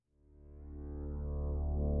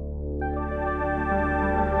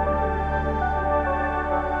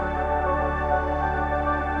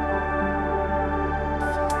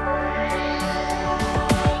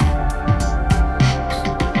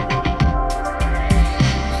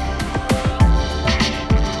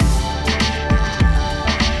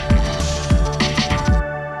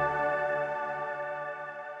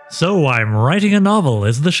So I'm Writing a Novel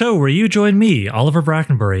is the show where you join me, Oliver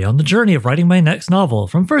Brackenbury, on the journey of writing my next novel,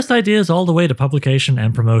 from first ideas all the way to publication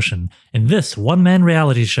and promotion. In this one-man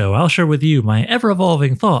reality show, I'll share with you my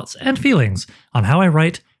ever-evolving thoughts and feelings on how I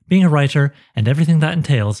write, being a writer, and everything that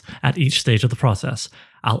entails at each stage of the process.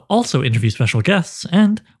 I'll also interview special guests,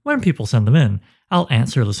 and when people send them in, I'll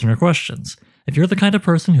answer listener questions. If you're the kind of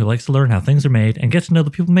person who likes to learn how things are made and get to know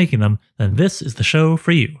the people making them, then this is the show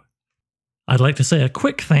for you. I'd like to say a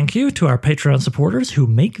quick thank you to our Patreon supporters who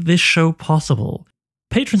make this show possible.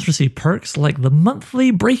 Patrons receive perks like the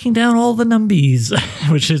monthly breaking down all the numbies,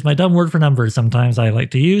 which is my dumb word for numbers sometimes I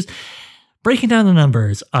like to use. Breaking down the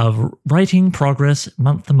numbers of writing progress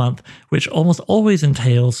month to month, which almost always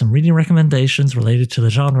entails some reading recommendations related to the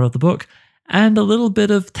genre of the book, and a little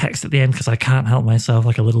bit of text at the end because I can't help myself,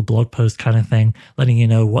 like a little blog post kind of thing, letting you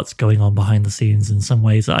know what's going on behind the scenes in some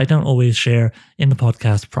ways that I don't always share in the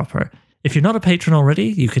podcast proper. If you're not a patron already,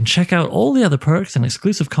 you can check out all the other perks and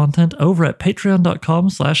exclusive content over at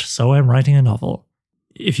patreon.com/soimwritinganovel.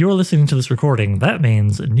 If you're listening to this recording, that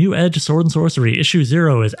means New Edge Sword and Sorcery Issue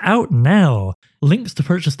 0 is out now. Links to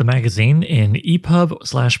purchase the magazine in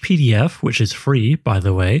EPUB/PDF, which is free, by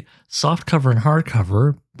the way, softcover and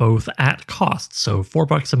hardcover, both at cost. So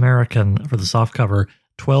 $4 American for the softcover,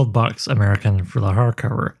 $12 American for the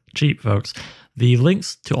hardcover. Cheap, folks. The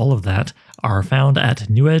links to all of that are found at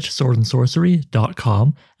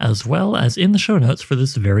newedgeswordandsorcery.com, as well as in the show notes for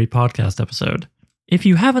this very podcast episode. If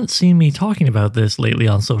you haven't seen me talking about this lately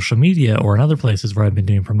on social media or in other places where I've been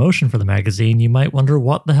doing promotion for the magazine, you might wonder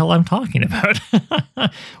what the hell I'm talking about.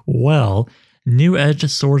 Well, New Edge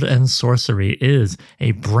Sword and Sorcery is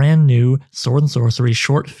a brand new sword and sorcery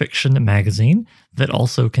short fiction magazine that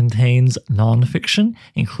also contains non-fiction,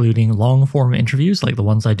 including long-form interviews like the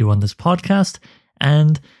ones I do on this podcast,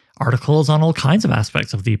 and articles on all kinds of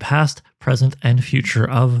aspects of the past, present, and future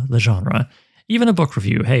of the genre. Even a book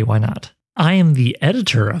review, hey, why not? I am the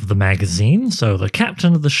editor of the magazine, so the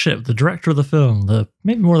captain of the ship, the director of the film,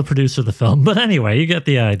 maybe more the producer of the film, but anyway, you get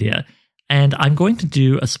the idea. And I'm going to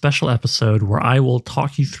do a special episode where I will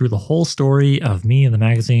talk you through the whole story of me and the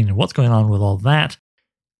magazine and what's going on with all that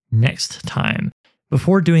next time.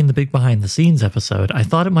 Before doing the big behind the scenes episode, I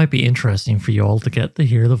thought it might be interesting for you all to get to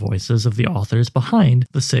hear the voices of the authors behind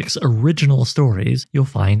the 6 original stories you'll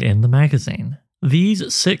find in the magazine.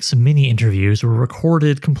 These 6 mini interviews were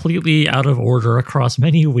recorded completely out of order across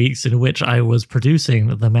many weeks in which I was producing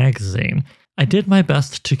the magazine. I did my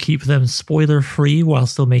best to keep them spoiler-free while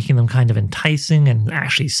still making them kind of enticing and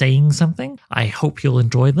actually saying something. I hope you'll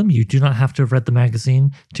enjoy them. You do not have to have read the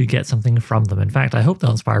magazine to get something from them. In fact, I hope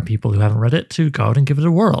they'll inspire people who haven't read it to go out and give it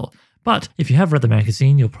a whirl. But if you have read the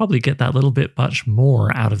magazine, you'll probably get that little bit much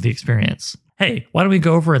more out of the experience. Hey, why don't we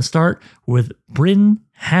go over and start with Bryn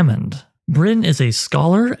Hammond. Bryn is a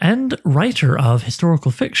scholar and writer of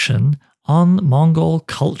historical fiction on Mongol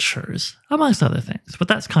cultures, amongst other things, but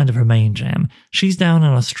that's kind of her main jam. She's down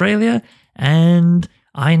in Australia, and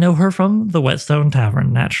I know her from the Whetstone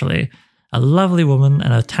Tavern, naturally. A lovely woman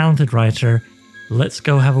and a talented writer. Let's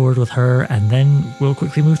go have a word with her, and then we'll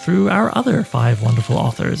quickly move through our other 5 wonderful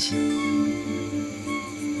authors.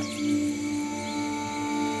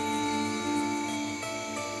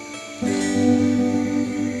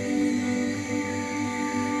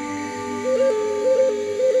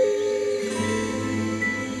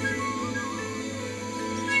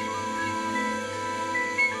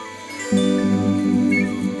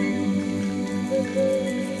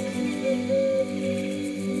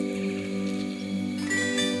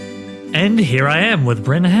 And here I am with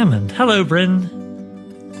Bryn Hammond. Hello, Bryn.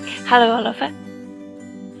 Hello, Oliver.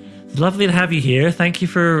 Lovely to have you here. Thank you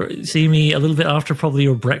for seeing me a little bit after probably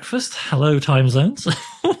your breakfast. Hello, time zones.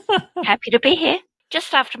 Happy to be here.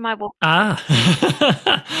 Just after my walk.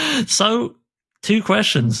 So, 2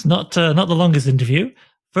 questions. Not the longest interview.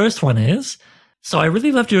 First one is, so I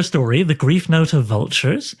really loved your story, The Grief Note of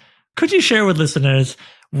Vultures. Could you share with listeners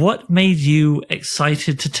what made you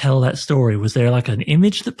excited to tell that story? Was there like an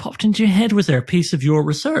image that popped into your head? Was there a piece of your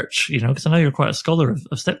research? You know, because I know you're quite a scholar of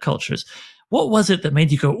steppe cultures. What was it that made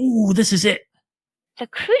you go, ooh, this is it? The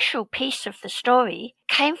crucial piece of the story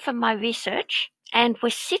came from my research and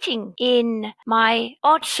was sitting in my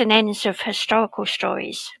odds and ends of historical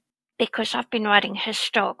stories, because I've been writing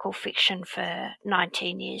historical fiction for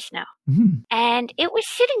 19 years now. Mm. And it was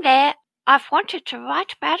sitting there. I've wanted to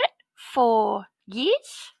write about it for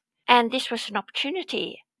years, and this was an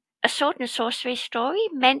opportunity. A sword and sorcery story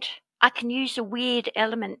meant I can use a weird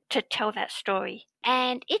element to tell that story,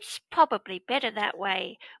 and it's probably better that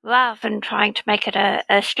way rather than trying to make it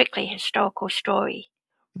a strictly historical story.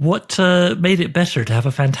 What made it better to have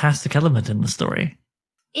a fantastic element in the story?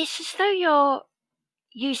 it's as though you're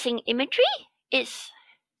using imagery,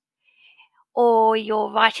 or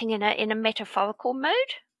you're writing in a metaphorical mode,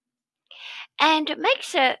 and it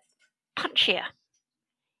makes it punchier.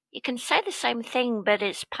 You can say the same thing, but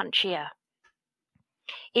it's punchier.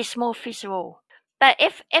 It's more visceral. But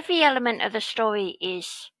if every element of the story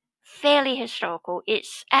is fairly historical,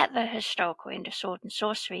 it's at the historical end of Sword and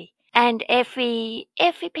Sorcery. And every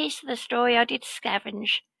piece of the story I did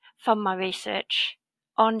scavenge from my research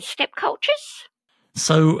on steppe cultures.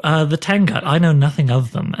 So the Tangut, I know nothing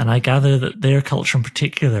of them, and I gather that their culture in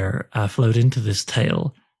particular flowed into this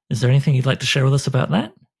tale. Is there anything you'd like to share with us about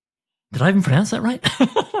that? Did I even pronounce that right?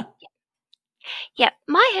 Yeah,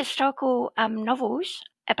 my historical novels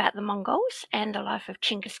about the Mongols and the life of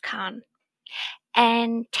Genghis Khan.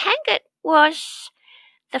 And Tangut was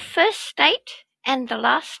the first state and the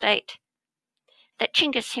last state that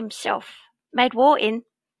Genghis himself made war in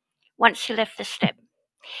once he left the steppe.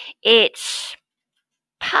 It's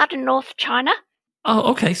part of North China.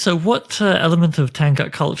 Oh, okay. So what element of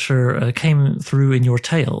Tangut culture came through in your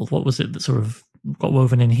tale? What was it that sort of got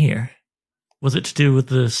woven in here? Was it to do with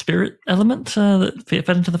the spirit element that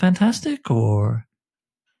fed into the fantastic, or?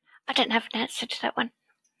 I don't have an answer to that one.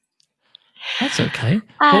 That's okay.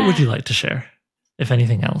 What would you like to share, if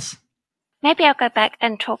anything else? Maybe I'll go back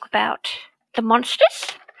and talk about the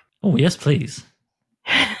monsters. Oh, yes, please.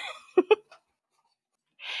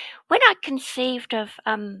 When I conceived of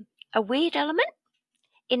a weird element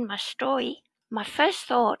in my story, my first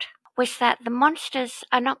thought was that the monsters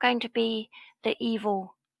are not going to be the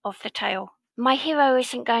evil of the tale. My hero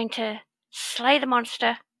isn't going to slay the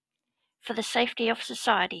monster for the safety of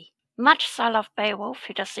society, much as I love Beowulf,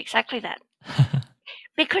 who does exactly that.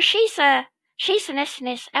 Because she's an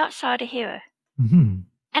SNS outsider hero. Mm-hmm.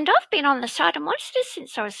 And I've been on the side of monsters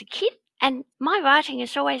since I was a kid, and my writing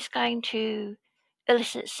is always going to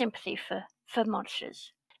elicit sympathy for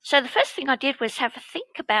monsters. So the first thing I did was have a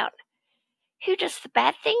think about who does the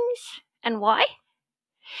bad things and why,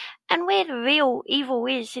 and where the real evil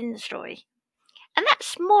is in the story. And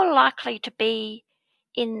that's more likely to be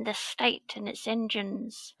in the state and its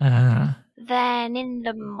engines than in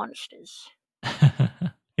the monsters.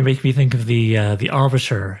 You make me think of the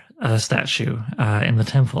Arbiter statue in the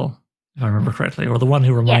temple, if I remember correctly, or the one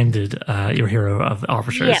who reminded your hero of the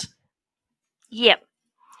Arbiters. Yep.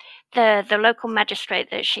 The local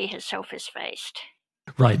magistrate that she herself has faced.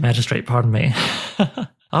 Right, magistrate, pardon me.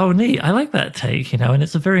 Oh, neat. I like that take, and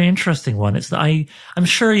it's a very interesting one. It's that I'm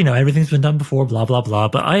sure, everything's been done before, blah, blah, blah,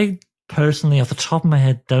 but I personally, off the top of my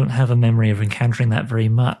head, don't have a memory of encountering that very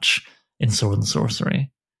much in Sword and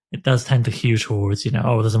Sorcery. It does tend to hew towards,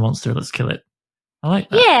 oh, there's a monster, let's kill it. I like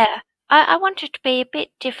that. Yeah, I want it to be a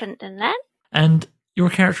bit different than that. And your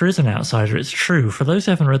character is an outsider, it's true. For those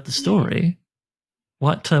who haven't read the story,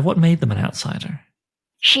 what made them an outsider?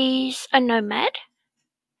 She's a nomad,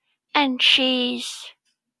 and she's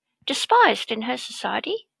despised in her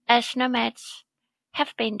society, as nomads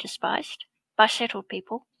have been despised by settled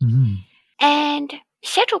people. Mm-hmm. And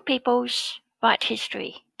settled peoples write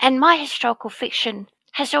history, and my historical fiction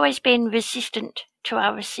has always been resistant to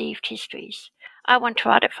our received histories. I want to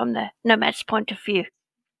write it from the nomad's point of view.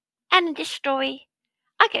 And in this story,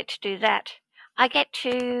 I get to do that. I get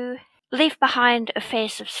to leave behind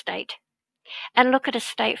affairs of state and look at a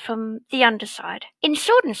state from the underside. In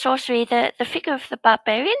Sword and Sorcery, the figure of the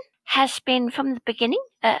barbarian has been from the beginning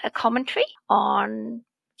a commentary on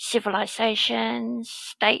civilizations,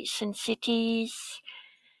 states and cities.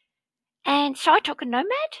 And so I took a nomad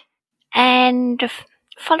and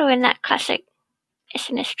following that classic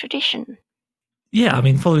SNS tradition. Yeah, I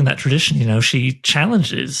mean, following that tradition, she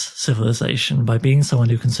challenges civilization by being someone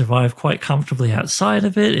who can survive quite comfortably outside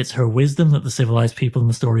of it. It's her wisdom that the civilized people in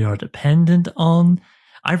the story are dependent on.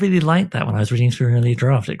 I really liked that when I was reading through an early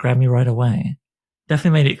draft. It grabbed me right away.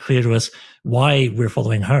 Definitely made it clear to us why we're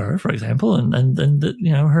following her, for example, and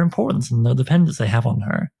her importance and the dependence they have on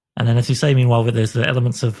her. And then, as you say, meanwhile, there's the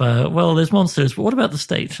elements of, there's monsters, but what about the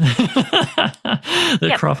state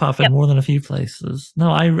that crop up in more than a few places?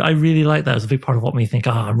 No, I really like that. It was a big part of what made me think,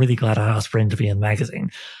 I'm really glad I asked Bryn to be in the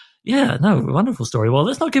magazine. Yeah, no, wonderful story. Well,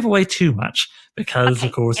 let's not give away too much because,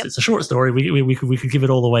 of course, it's a short story. We could give it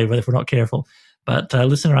all away, but if we're not careful. But,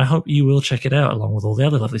 listener, I hope you will check it out along with all the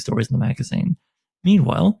other lovely stories in the magazine.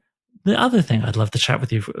 Meanwhile, the other thing I'd love to chat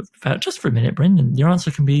with you about just for a minute, Bryn, and your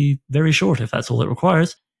answer can be very short if that's all it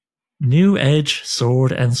requires. New Edge,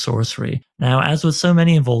 Sword and Sorcery. Now, as with so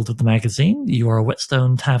many involved with the magazine, you are a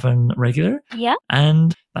Whetstone Tavern regular. Yeah.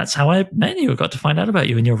 And that's how I met you. I got to find out about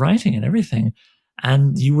you and your writing and everything.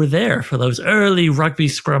 And you were there for those early rugby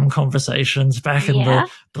scrum conversations back in the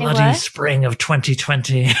bloody spring of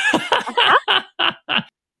 2020.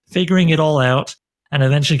 Figuring it all out and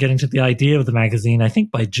eventually getting to the idea of the magazine, I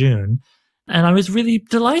think by June. And I was really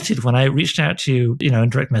delighted when I reached out to you, in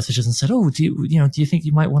direct messages and said, "Oh, do you think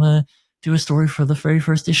you might want to do a story for the very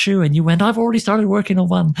first issue?" And you went, "I've already started working on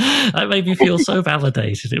one." That made me feel so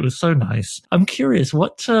validated. It was so nice. I'm curious,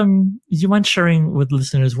 what do you mind sharing with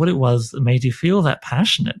listeners what it was that made you feel that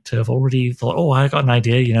passionate to have already thought, "Oh, I got an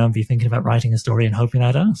idea," and be thinking about writing a story and hoping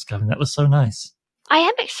I'd ask? I mean, that was so nice. I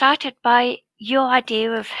am excited by your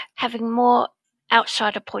idea of having more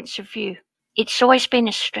outsider points of view. It's always been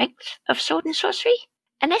a strength of Sword and Sorcery,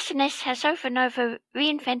 and SNS has over and over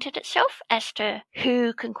reinvented itself as to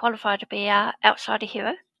who can qualify to be our outsider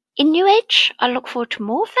hero. In New Age, I look forward to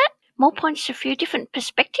more of that, more points of view, different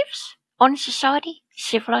perspectives on society,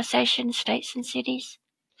 civilization, states and cities.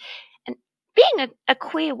 And being a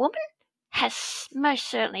queer woman has most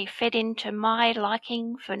certainly fed into my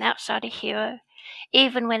liking for an outsider hero,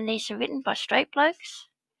 even when these are written by straight blokes.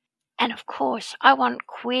 And of course, I want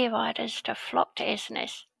queer writers to flock to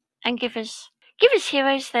SNS and give us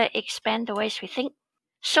heroes that expand the ways we think.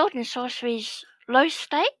 Sword and Sorcery's low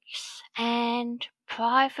stakes and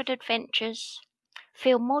private adventures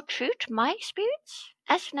feel more true to my experience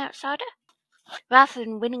as an outsider, rather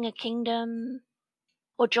than winning a kingdom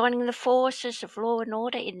or joining the forces of law and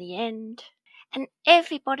order in the end. And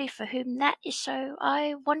everybody for whom that is so,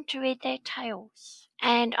 I want to read their tales.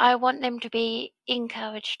 And I want them to be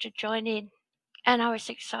encouraged to join in. And I was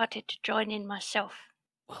excited to join in myself.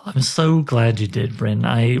 Well, I'm so glad you did, Bryn.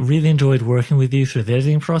 I really enjoyed working with you through the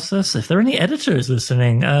editing process. If there are any editors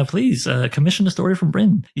listening, please commission a story from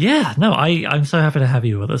Bryn. Yeah, no, I'm so happy to have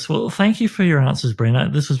you with us. Well, thank you for your answers,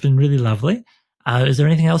 Bryn. This has been really lovely. Is there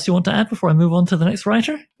anything else you want to add before I move on to the next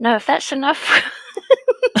writer? No, if that's enough.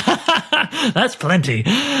 That's plenty.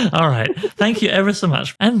 All right. Thank you ever so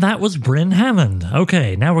much. And that was Bryn Hammond.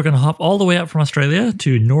 Okay, now we're going to hop all the way up from Australia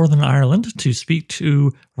to Northern Ireland to speak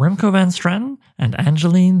to Remco van Straten and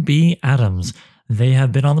Angeline B. Adams. They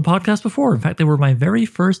have been on the podcast before. In fact, they were my very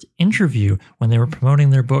first interview when they were promoting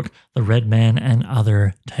their book, The Red Man and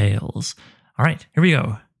Other Tales. All right, here we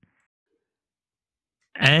go.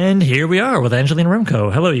 And here we are with Angeline and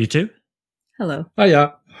Remco. Hello, you two. Hello.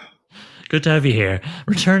 Hiya. Good to have you here.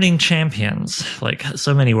 Returning champions, like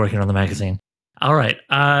so many working on the magazine. All right,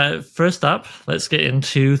 first up, let's get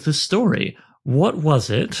into the story. What was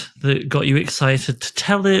it that got you excited to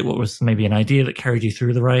tell it? What was maybe an idea that carried you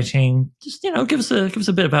through the writing? Just, give us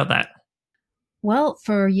a bit about that. Well,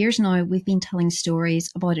 for years now, we've been telling stories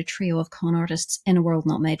about a trio of con artists in a world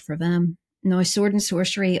not made for them. Now, Sword and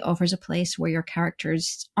Sorcery offers a place where your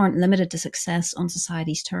characters aren't limited to success on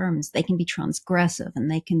society's terms. They can be transgressive and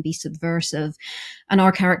they can be subversive. And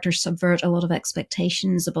our characters subvert a lot of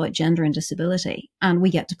expectations about gender and disability. And we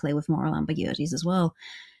get to play with moral ambiguities as well.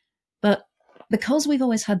 But because we've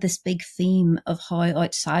always had this big theme of how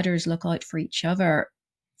outsiders look out for each other,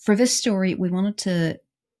 for this story, we wanted to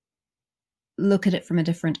look at it from a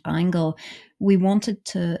different angle. We wanted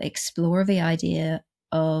to explore the idea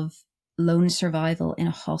of lone survival in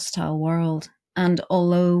a hostile world. And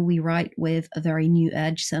although we write with a very New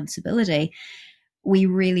Age sensibility, we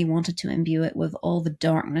really wanted to imbue it with all the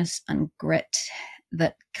darkness and grit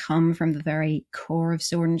that come from the very core of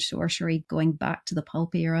Sword and Sorcery, going back to the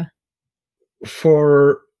pulp era.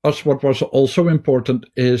 For us, what was also important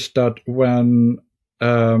is that when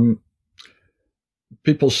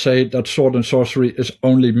people say that Sword and Sorcery is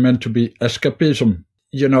only meant to be escapism,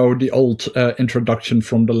 the old introduction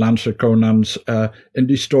from the Lancer Conans, in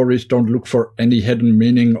these stories, don't look for any hidden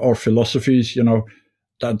meaning or philosophies,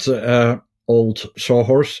 that's old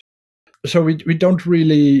sawhorse. So we don't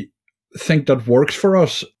really think that works for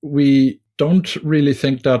us. We don't really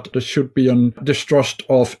think that there should be a distrust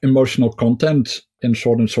of emotional content in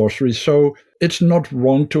Sword and Sorcery. So it's not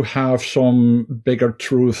wrong to have some bigger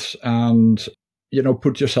truths and,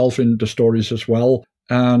 put yourself in the stories as well.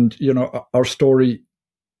 And, our story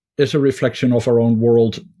is a reflection of our own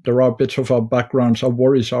world. There are bits of our backgrounds, our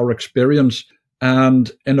worries, our experience.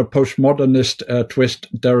 And in a postmodernist twist,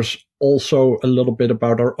 there's also a little bit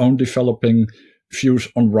about our own developing views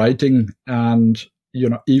on writing and,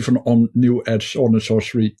 even on New Age Sword and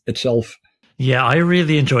Sorcery itself. Yeah, I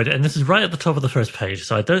really enjoyed it. And this is right at the top of the first page,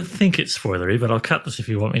 so I don't think it's spoilery, but I'll cut this if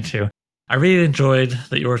you want me to. I really enjoyed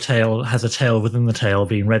that your tale has a tale within the tale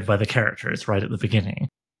being read by the characters right at the beginning.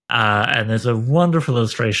 And there's a wonderful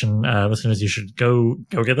illustration. Listeners, you should go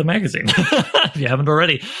get the magazine if you haven't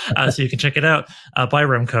already, so you can check it out, by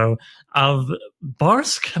Remco, of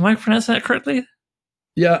Barsk. Am I pronouncing that correctly?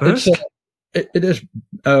 Yeah, Barsk? It is,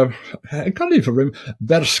 I can't even remember,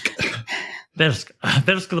 Bersk.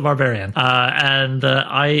 Bersk the Barbarian. And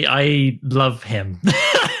I love him.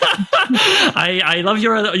 I love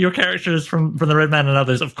your characters from the Red Man and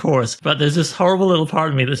others, of course, but there's this horrible little part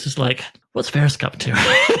of me that's just like, what's Bersk up to?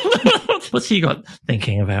 What's he got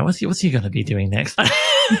thinking about? What's he going to be doing next?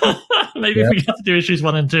 Maybe if we get to do issues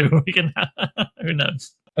 1 and 2, we can. Who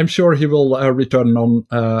knows? I'm sure he will return on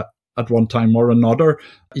at one time or another.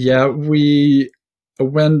 Yeah, we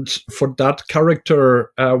went for that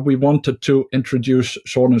character. We wanted to introduce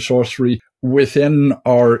sword and sorcery within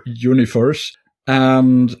our universe.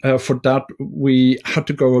 And for that, we had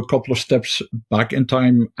to go a couple of steps back in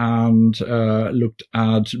time and looked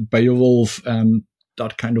at Beowulf and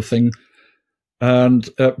that kind of thing. And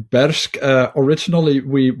Bersk, originally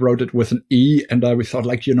we wrote it with an E, and we thought,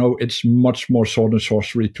 it's much more sword and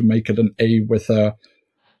sorcery to make it an A with a,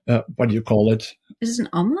 what do you call it? Is it an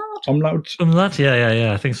umlaut? Umlaut,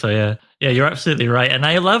 yeah, I think so, yeah. Yeah, you're absolutely right. And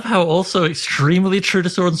I love how also extremely true to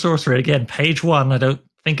sword and sorcery, again, page 1, I don't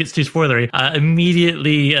think it's too spoilery.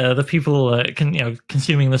 Immediately, the people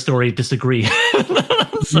consuming the story disagree.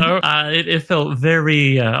 So it felt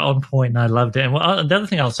very on point, and I loved it. And the other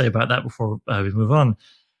thing I'll say about that before we move on,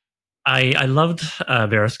 I loved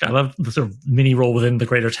Bersk. I loved the sort of mini role within the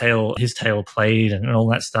greater tale his tale played and all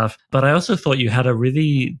that stuff. But I also thought you had a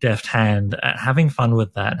really deft hand at having fun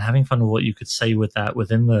with that and having fun with what you could say with that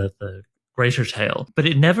within the greater tale. But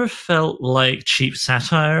it never felt like cheap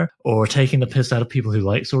satire or taking the piss out of people who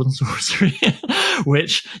like sword and sorcery,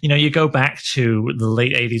 which, you go back to the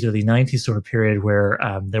late 80s, early 90s sort of period where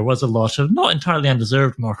there was a lot of not entirely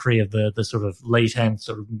undeserved mockery of the sort of late end,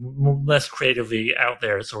 sort of less creatively out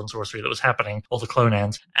there sword and sorcery that was happening, all the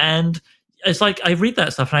clonans. And it's like, I read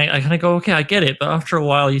that stuff and I kind of go, okay, I get it. But after a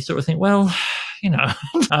while, you sort of think, well,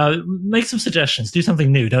 make some suggestions, do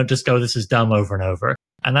something new. Don't just go, this is dumb over and over.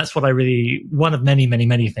 And that's what one of many, many,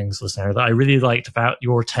 many things, listener, that I really liked about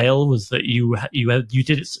your tale was that you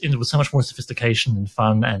did it with so much more sophistication and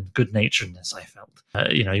fun and good-naturedness, I felt.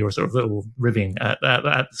 You were sort of little ribbing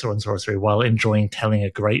at sword and sorcery while enjoying telling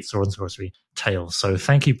a great sword and sorcery tale. So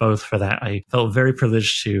thank you both for that. I felt very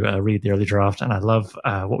privileged to read the early draft, and I love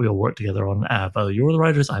what we all worked together on. But you're the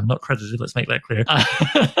writers. I'm not credited. Let's make that clear.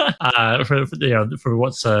 For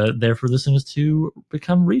what's there for listeners to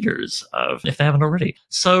become readers of, if they haven't already.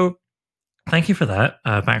 So thank you for that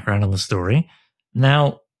background on the story.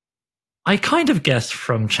 Now, I kind of guessed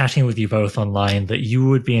from chatting with you both online that you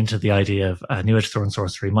would be into the idea of New Age Sword and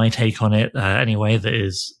Sorcery. My take on it, anyway, that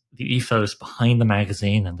is the ethos behind the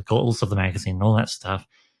magazine and the goals of the magazine and all that stuff.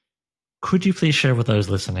 Could you please share with those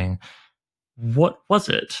listening, what was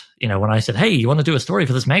it, when I said, hey, you want to do a story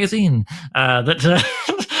for this magazine,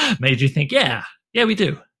 that made you think, yeah, we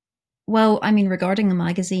do? Well, regarding the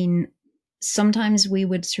magazine, sometimes we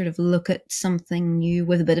would sort of look at something new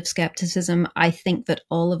with a bit of skepticism. I think that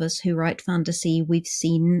all of us who write fantasy, we've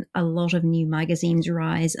seen a lot of new magazines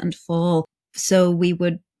rise and fall. So we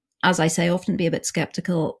would, as I say, often be a bit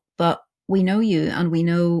skeptical, but we know you and we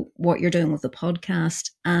know what you're doing with the podcast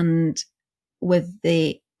and with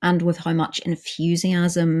how much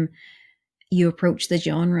enthusiasm you approach the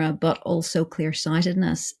genre, but also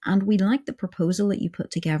clear-sightedness. And we like the proposal that you put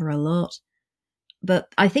together a lot.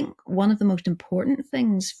 But I think one of the most important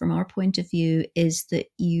things from our point of view is that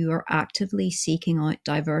you are actively seeking out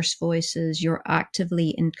diverse voices. You're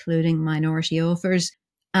actively including minority authors,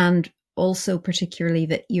 and also particularly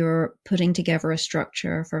that you're putting together a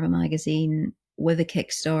structure for a magazine with a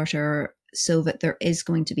Kickstarter so that there is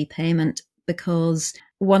going to be payment. Because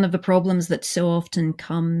one of the problems that so often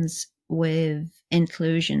comes with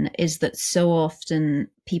inclusion is that so often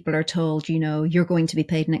people are told, you're going to be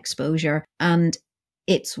paid an exposure. And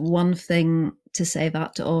it's one thing to say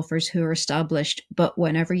that to authors who are established, but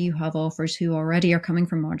whenever you have authors who already are coming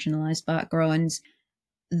from marginalized backgrounds,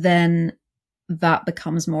 then that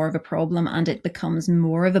becomes more of a problem, and it becomes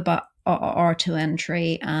more of a bar to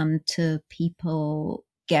entry and to people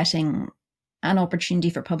getting an opportunity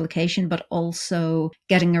for publication, but also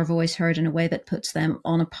getting their voice heard in a way that puts them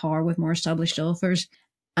on a par with more established authors.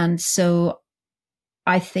 And so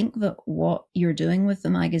I think that what you're doing with the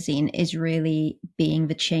magazine is really being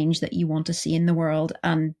the change that you want to see in the world,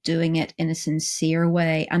 and doing it in a sincere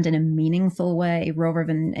way and in a meaningful way, rather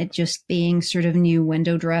than it just being sort of new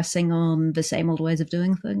window dressing on the same old ways of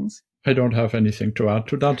doing things. I don't have anything to add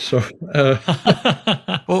to that. So,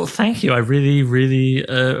 well, thank you. I really, really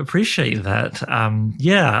appreciate that.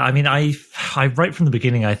 I right from the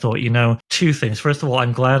beginning, I thought, two things. First of all,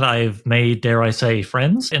 I'm glad I've made, dare I say,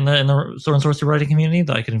 friends in the Sword and Sorcery writing community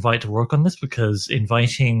that I can invite to work on this, because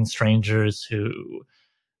inviting strangers who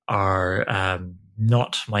are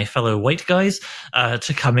not my fellow white guys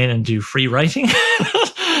to come in and do free writing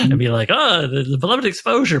and be like, oh, the beloved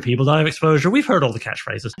exposure, people die of exposure. We've heard all the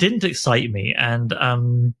catchphrases. Didn't excite me. And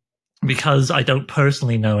because I don't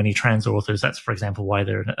personally know any trans authors, that's, for example, why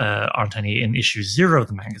there aren't any in issue 0 of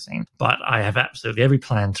the magazine. But I have absolutely every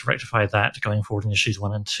plan to rectify that going forward in issues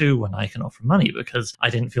 1 and 2 when I can offer money, because I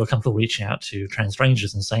didn't feel comfortable reaching out to trans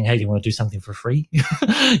strangers and saying, hey, do you want to do something for free?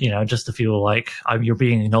 Just to feel like you're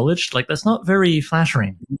being acknowledged. Like, that's not very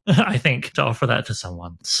flattering, I think, to offer that to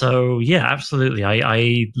someone. So, yeah, absolutely.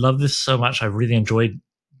 I love this so much. I really enjoyed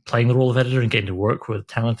playing the role of editor and getting to work with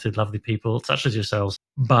talented, lovely people such as yourselves.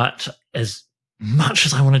 But as much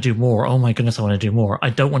as I want to do more, oh my goodness, I want to do more, I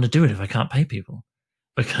don't want to do it if I can't pay people,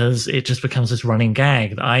 because it just becomes this running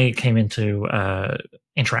gag that I came into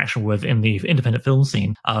interaction with in the independent film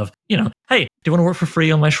scene of, hey, do you want to work for free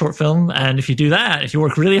on my short film? And if you do that, if you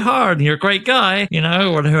work really hard and you're a great guy,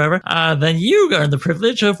 or whoever, then you earn the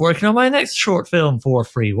privilege of working on my next short film for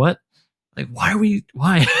free. What? Like,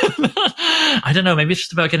 why? I don't know. Maybe it's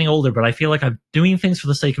just about getting older, but I feel like I'm doing things for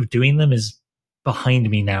the sake of doing them is behind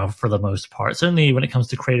me now for the most part. Certainly when it comes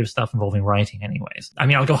to creative stuff involving writing anyways. I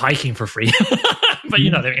mean, I'll go hiking for free, but you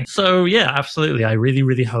know what I mean. So yeah, absolutely. I really,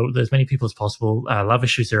 really hope that as many people as possible love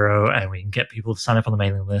issue 0 and we can get people to sign up on the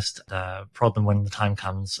mailing list, prod them when the time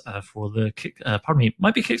comes for the,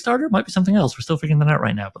 might be Kickstarter, might be something else. We're still figuring that out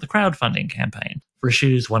right now, but the crowdfunding campaign for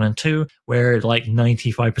issues 1 and 2, where like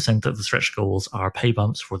 95% of the stretch goals are pay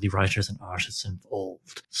bumps for the writers and artists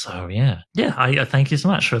involved. So yeah, I thank you so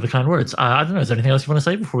much for the kind words. I don't know, is there anything else you want to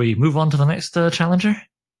say before we move on to the next challenger?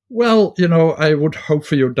 Well, I would hope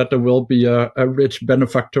for you that there will be a rich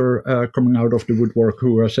benefactor coming out of the woodwork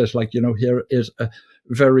who says, like, here is a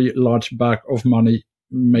very large bag of money,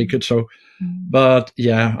 make it so. But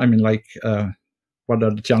yeah, I mean, like, what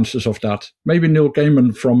are the chances of that? Maybe Neil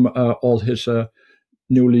Gaiman from all his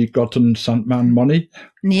newly gotten Sandman money.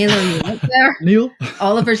 Neil, are you out there? Neil?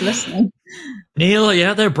 Oliver's listening. Neil,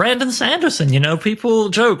 yeah, they're Brandon Sanderson. People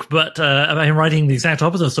joke about him writing the exact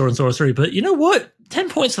opposite of Sword and Sorcery. But you know what? 10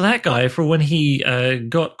 points to that guy for when he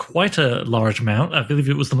got quite a large amount. I believe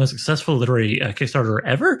it was the most successful literary Kickstarter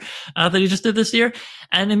ever that he just did this year,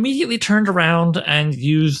 and immediately turned around and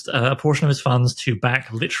used a portion of his funds to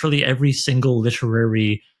back literally every single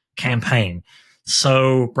literary campaign.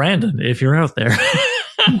 So, Brandon, if you're out there,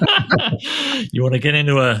 you want to get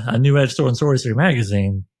into a New Edge Sword and Sorcery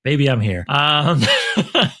magazine, baby, I'm here.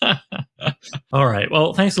 All right.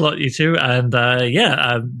 Well, thanks a lot, you two. And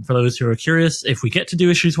for those who are curious, if we get to do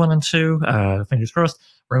issues 1 and 2, fingers crossed,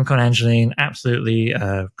 Remco and Angeline, absolutely,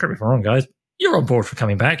 correct me if I'm wrong, guys, you're on board for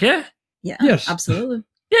coming back, yeah? Yeah, yes, absolutely.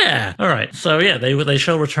 Yeah. All right. So yeah, they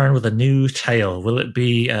shall return with a new tale. Will it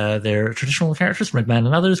be their traditional characters, Redman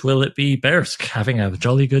and others? Will it be Bersk having a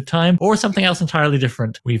jolly good time, or something else entirely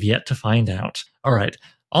different? We've yet to find out. All right.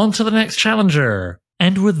 On to the next challenger.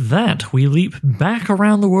 And with that, we leap back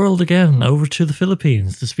around the world again over to the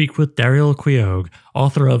Philippines to speak with Dariel Quiog,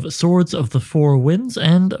 author of Swords of the Four Winds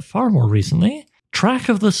and, far more recently, Track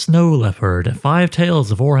of the Snow Leopard, 5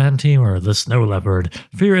 Tales of Orhan Timur, the Snow Leopard,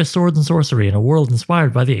 Furious Swords and Sorcery in a World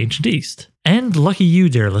Inspired by the Ancient East. And lucky you,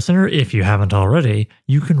 dear listener, if you haven't already,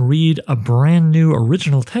 you can read a brand new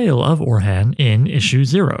original tale of Orhan in issue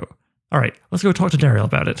 0. Alright, let's go talk to Dariel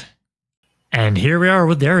about it. And here we are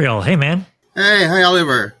with Dariel. Hey, man. Hey, hi,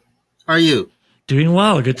 Oliver. How are you? Doing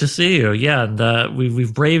well. Good to see you. Yeah, and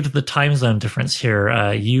we've braved the time zone difference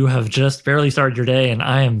here. You have just barely started your day, and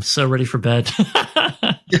I am so ready for bed.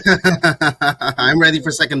 I'm ready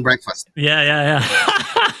for second breakfast. Yeah.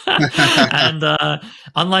 And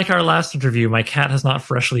unlike our last interview, my cat has not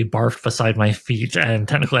freshly barfed beside my feet, and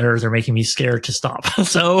technical errors are making me scared to stop.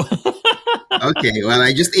 So... Okay, well,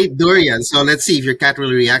 I just ate durian, so let's see if your cat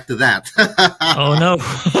will react to that. Oh, no.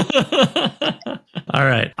 All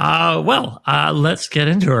right. Let's get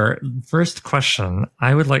into our first question.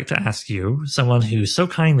 I would like to ask you, someone who so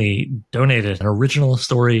kindly donated an original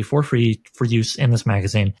story for free for use in this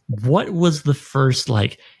magazine, what was the first,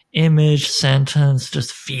 image, sentence,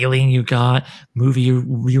 just feeling you got, movie you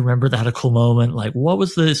remember that had a cool moment? Like, what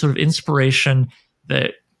was the sort of inspiration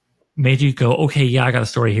that made you go, okay, yeah, I got a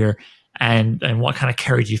story here? And what kind of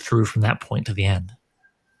carried you through from that point to the end?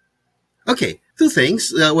 Okay, 2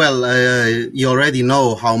 things. You already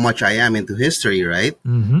know how much I am into history, right?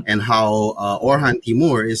 Mm-hmm. And how Orhan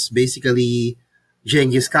Timur is basically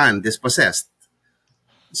Genghis Khan dispossessed.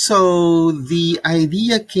 So the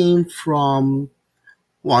idea came from,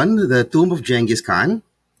 one, the tomb of Genghis Khan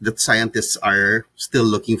that scientists are still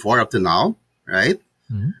looking for up to now, right?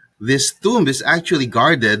 Mm-hmm. This tomb is actually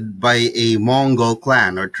guarded by a Mongol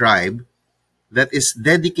clan or tribe that is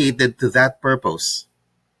dedicated to that purpose.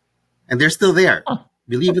 And they're still there. Oh.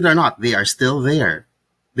 Believe it or not, they are still there.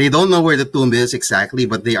 They don't know where the tomb is exactly,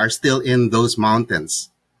 but they are still in those mountains.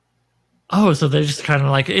 Oh, so they're just kind of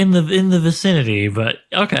like in the vicinity, but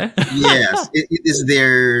okay. Yes, it is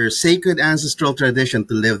their sacred ancestral tradition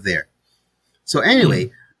to live there. So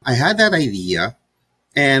anyway, I had that idea,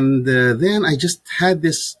 and then I just had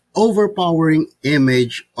this overpowering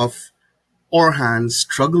image of Orhan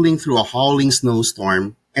struggling through a howling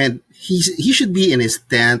snowstorm, and he should be in his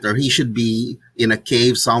tent, or he should be in a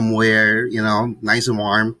cave somewhere, nice and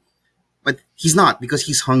warm. But he's not, because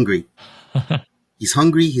he's hungry. He's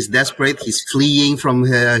hungry, he's desperate, he's fleeing from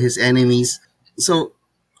his enemies. So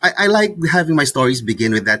I like having my stories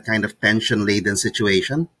begin with that kind of tension-laden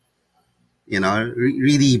situation.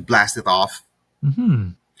 Really blast it off. Mm-hmm.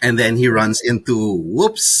 And then he runs into,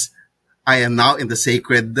 whoops, I am now in the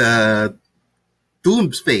sacred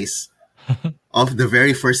tomb space of the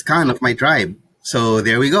very first Khan of my tribe. So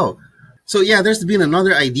there we go. So yeah, there's been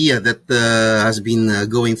another idea that has been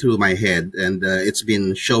going through my head, and it's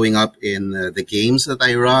been showing up in the games that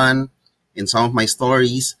I run, in some of my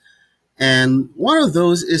stories. And one of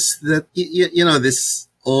those is that, this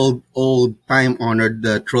old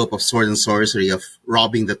time-honored trope of sword and sorcery of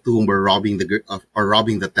robbing the tomb or robbing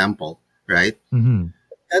the temple, right? Mm-hmm.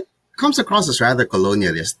 That comes across as rather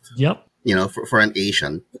colonialist. Yep. For an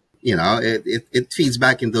Asian. It feeds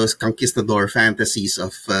back into those conquistador fantasies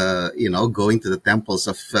of, going to the temples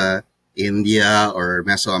of India or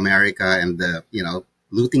Mesoamerica and,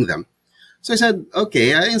 looting them. So I said,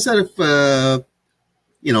 okay, instead of,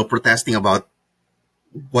 protesting about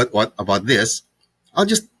what about this, I'll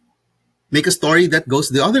just make a story that goes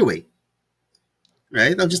the other way,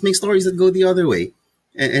 right? I'll just make stories that go the other way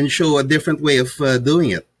and show a different way of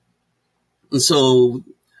doing it. And so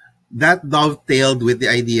that dovetailed with the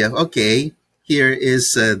idea of, okay, here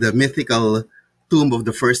is the mythical tomb of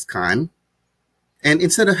the first Khan. And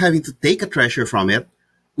instead of having to take a treasure from it,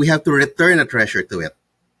 we have to return a treasure to it.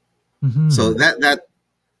 Mm-hmm. So that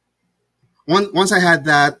once I had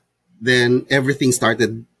that, then everything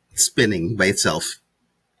started spinning by itself.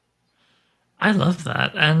 I love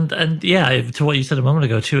that. And yeah, to what you said a moment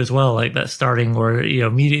ago too, as well, like that starting where,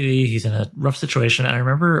 immediately he's in a rough situation. And I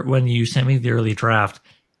remember when you sent me the early draft,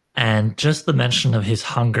 and just the mention of his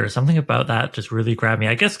hunger, something about that just really grabbed me.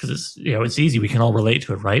 I guess because it's, it's easy. We can all relate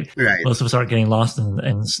to it, right? Right. Most of us aren't getting lost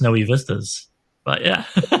in snowy vistas. But yeah.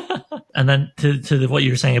 And then to what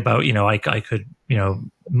you were saying about, I could,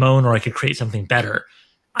 moan, or I could create something better.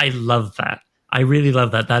 I love that. I really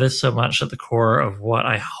love that. That is so much at the core of what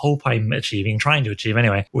I hope I'm trying to achieve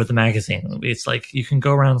anyway, with the magazine. It's like you can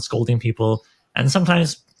go around scolding people, and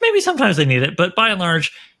sometimes they need it, but by and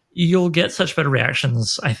large, you'll get such better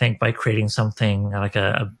reactions, I think, by creating something like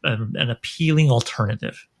an appealing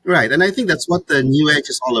alternative. Right. And I think that's what the New Edge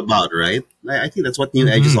is all about, right? I think that's what New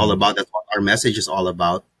Edge is all about. That's what our message is all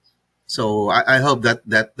about. So I hope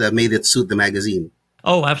that made it suit the magazine.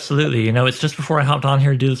 Oh, absolutely. It's just before I hopped on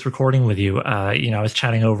here to do this recording with you, I was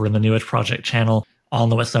chatting over in the New Edge Project channel on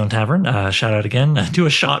the Whetstone Tavern. Shout out again. Do a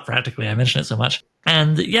shot, practically. I mention it so much.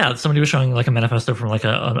 And yeah, somebody was showing like a manifesto from like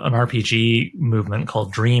an RPG movement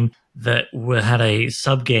called Dream that had a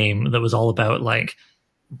sub game that was all about like,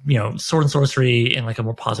 sword and sorcery in like a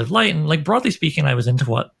more positive light. And like broadly speaking, I was into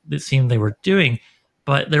what it seemed they were doing,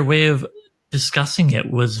 but their way of discussing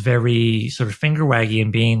it was very sort of finger waggy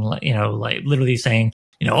and being like, like literally saying,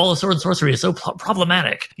 all the sword and sorcery is so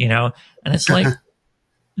problematic, and it's like,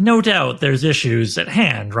 no doubt there's issues at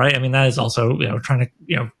hand, right? I mean, that is also, trying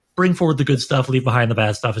to, bring forward the good stuff, leave behind the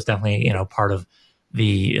bad stuff is definitely, part of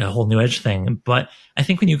the whole New Edge thing. But I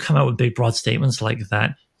think when you come out with big, broad statements like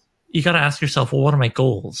that, you got to ask yourself, well, what are my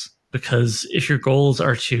goals? Because if your goals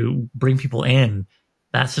are to bring people in,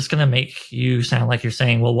 that's just going to make you sound like you're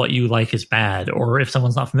saying, well, what you like is bad. Or if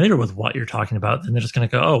someone's not familiar with what you're talking about, then they're just going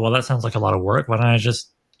to go, oh, well, that sounds like a lot of work. Why don't I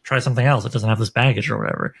just try something else that doesn't have this baggage or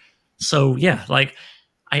whatever? So yeah, like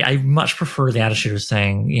I much prefer the attitude of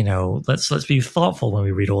saying, let's be thoughtful when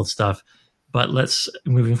we read old stuff, but let's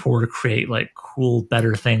moving forward to create like cool,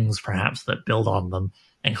 better things perhaps that build on them,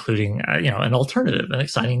 including an alternative, an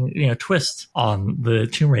exciting twist on the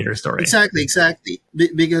Tomb Raider story. Exactly.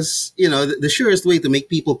 Because the surest way to make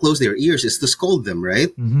people close their ears is to scold them,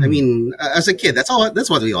 right? Mm-hmm. I mean, as a kid, that's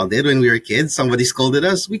what we all did when we were kids. Somebody scolded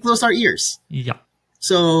us, we closed our ears. Yeah.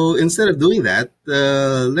 So instead of doing that,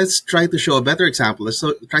 let's try to show a better example. Let's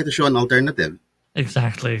try to show an alternative.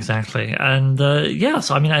 Exactly. And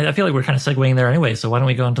so I mean, I feel like we're kind of segueing there anyway. So why don't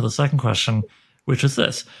we go into the second question, which is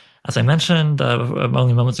this? As I mentioned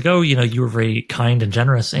only moments ago, you were very kind and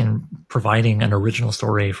generous in providing an original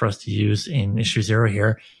story for us to use in issue 0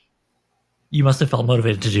 here. You must have felt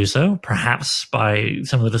motivated to do so, perhaps by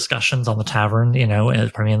some of the discussions on the tavern,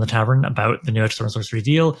 probably in the tavern about the New Edge Sword and Sorcery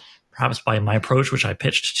deal, perhaps by my approach, which I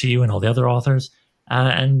pitched to you and all the other authors,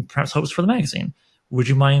 and perhaps hopes for the magazine. Would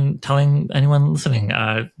you mind telling anyone listening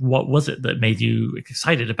what was it that made you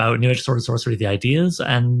excited about New Edge Sword and Sorcery, the ideas,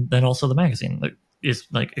 and then also the magazine,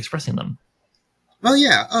 expressing them? Well,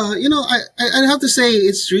 yeah, I have to say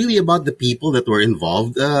it's really about the people that were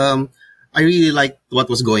involved. I really liked what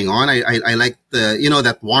was going on. I liked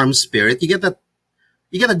that warm spirit. You get a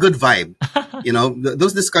good vibe.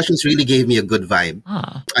 Those discussions really gave me a good vibe.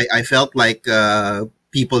 I felt like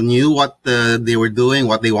people knew what they were doing,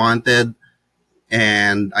 what they wanted,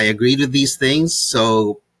 and I agreed with these things.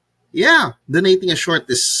 So, yeah, donating a short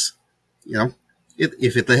is,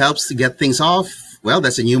 if it helps to get things off, well,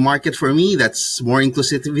 that's a new market for me. That's more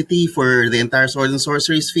inclusivity for the entire Sword and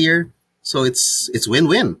Sorcery sphere. So it's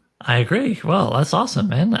win-win. I agree. Well, that's awesome,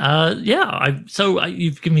 man.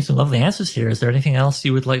 You've given me some lovely answers here. Is there anything else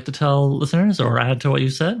you would like to tell listeners or add to what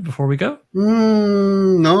you said before we go?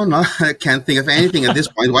 No, I can't think of anything at this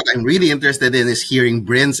point. What I'm really interested in is hearing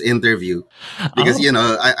Bryn's interview because,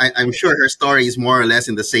 I'm sure her story is more or less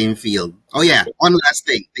in the same field. Oh, yeah. One last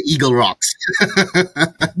thing. The Eagle Rocks.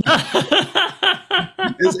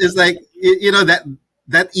 It's like,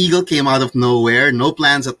 that eagle came out of nowhere, no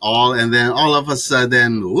plans at all, and then all of a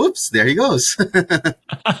sudden, whoops, there he goes.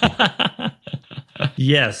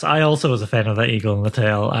 Yes, I also was a fan of that eagle in the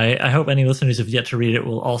tail. I hope any listeners who've yet to read it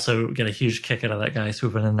will also get a huge kick out of that guy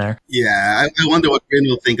swooping in there. Yeah, I wonder what Bryn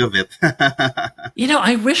will think of it.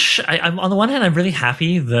 I wish, I'm on the one hand, I'm really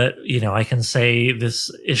happy that, I can say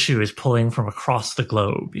this issue is pulling from across the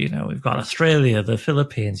globe. We've got Australia, the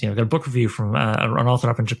Philippines, we've got a book review from an author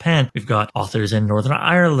up in Japan. We've got authors in Northern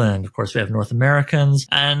Ireland. Of course, we have North Americans.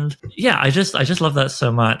 And yeah, I just love that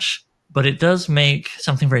so much. But it does make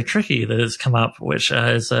something very tricky that has come up, which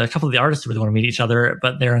is a couple of the artists really want to meet each other,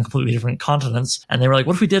 but they're on completely different continents. And they were like,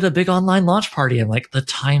 what if we did a big online launch party? And like, the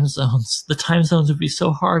time zones would be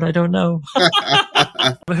so hard. I don't know.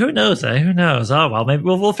 But who knows, eh? Who knows? Oh, well, maybe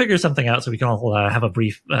we'll figure something out so we can all have a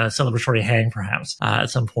brief celebratory hang perhaps at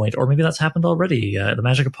some point. Or maybe that's happened already. The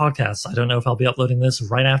magic of podcasts. I don't know if I'll be uploading this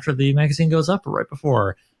right after the magazine goes up or right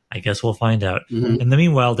before. I guess we'll find out. Mm-hmm. In the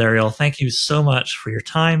meanwhile, Dariel, thank you so much for your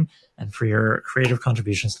time and for your creative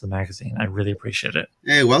contributions to the magazine. I really appreciate it.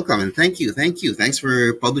 Hey, welcome, and thank you. Thanks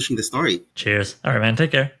for publishing the story. Cheers. All right, man.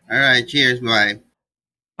 Take care. All right, cheers. Bye.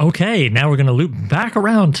 Okay, now we're going to loop back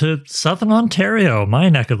around to Southern Ontario, my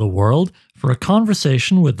neck of the world, for a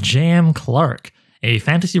conversation with J.M. Clark, a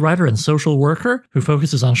fantasy writer and social worker who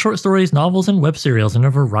focuses on short stories, novels, and web serials in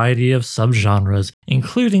a variety of subgenres,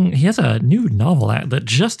 including, he has a new novel that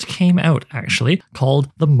just came out, actually, called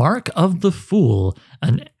The Mark of the Fool,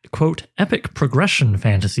 an, quote, epic progression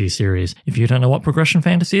fantasy series. If you don't know what progression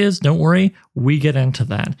fantasy is, don't worry, we get into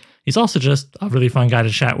that. He's also just a really fun guy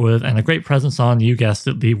to chat with and a great presence on, you guessed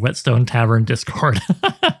it, the Whetstone Tavern Discord.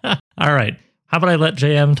 All right, how about I let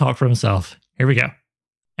JM talk for himself? Here we go.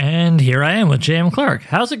 And here I am with J.M. Clark.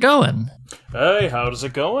 How's it going? Hey, how's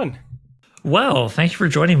it going? Well, thank you for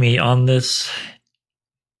joining me on this...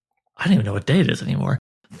 I don't even know what day it is anymore.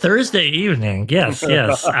 Thursday evening. Yes.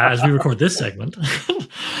 As we record this segment.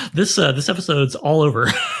 This episode's all over.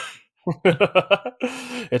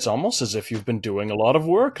 It's almost as if you've been doing a lot of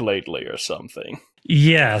work lately or something.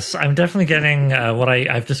 Yes, I'm definitely getting what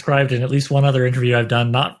I've described in at least one other interview I've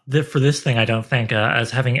done, not for this thing, I don't think,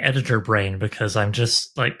 as having editor brain, because I'm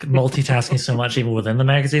just like multitasking so much even within the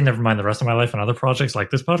magazine, never mind the rest of my life and other projects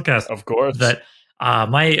like this podcast. Of course. That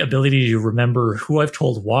my ability to remember who I've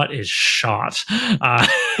told what is shot.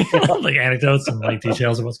 Like anecdotes and like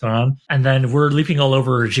details of what's going on. And then we're leaping all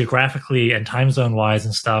over geographically and time zone wise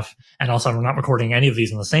and stuff. And also I'm not recording any of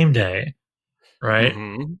these on the same day. Right?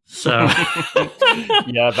 Mm-hmm. So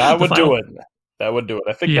yeah, that would do it. That would do it.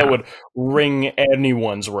 I think that would wring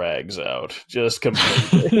anyone's rags out just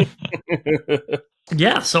completely.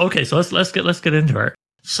 Yeah, so okay, so let's get into it.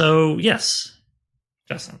 So yes,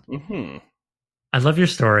 Justin. Mm-hmm. I love your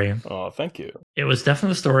story. Oh, thank you. It was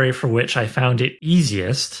definitely the story for which I found it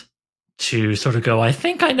easiest to sort of go, I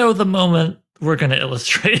think I know the moment we're going to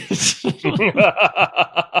illustrate.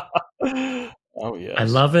 Oh, yeah. I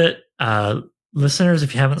love it. Listeners,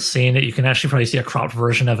 if you haven't seen it, you can actually probably see a cropped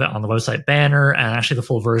version of it on the website banner and actually the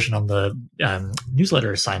full version on the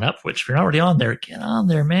newsletter sign up, which if you're not already on there, get on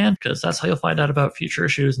there, man, because that's how you'll find out about future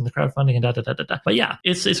issues and the crowdfunding and da-da-da-da-da. But yeah,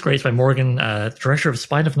 it's great. It's by Morgan, director of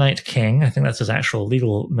Spine of Night King. I think that's his actual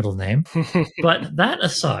legal middle name. But that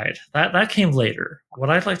aside, that came later. What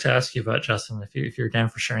I'd like to ask you about, Justin, if you're down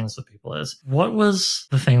for sharing this with people, is what was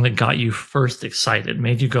the thing that got you first excited,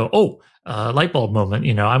 made you go, oh, light bulb moment,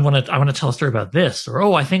 I want to tell a story about this,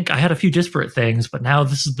 or I think I had a few disparate things, but now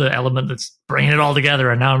this is the element that's bringing it all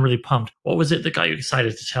together, and now I'm really pumped. What was it that got you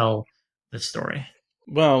excited to tell this story?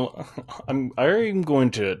 Well, I'm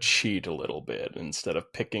going to cheat a little bit. Instead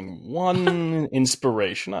of picking one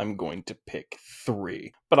inspiration, I'm going to pick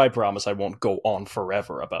 3. But I promise I won't go on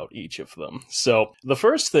forever about each of them. So the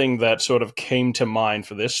first thing that sort of came to mind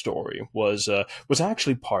for this story was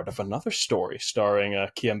actually part of another story starring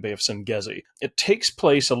Kiembe of Sengesi. It takes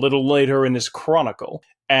place a little later in his chronicle.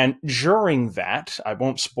 And during that, I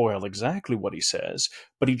won't spoil exactly what he says,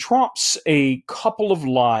 but he drops a couple of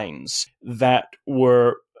lines that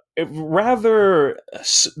were rather,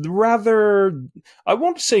 I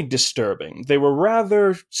won't say disturbing. They were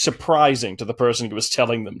rather surprising to the person he was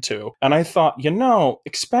telling them to. And I thought,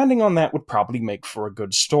 expanding on that would probably make for a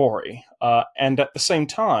good story. And at the same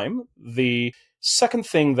time, the second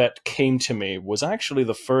thing that came to me was actually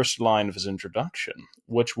the first line of his introduction,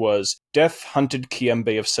 which was, "Death hunted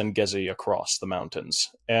Kiembe of Sengesi across the mountains."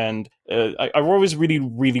 And I always really,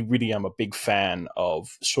 really, really am a big fan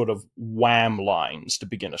of sort of wham lines to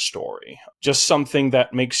begin a story. Just something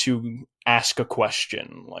that makes you ask a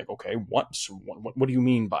question, like, okay, what do you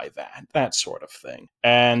mean by that? That sort of thing.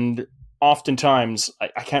 And oftentimes,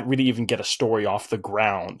 I can't really even get a story off the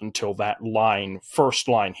ground until that first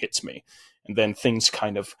line hits me. And then things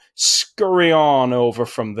kind of scurry on over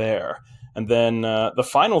from there. And then the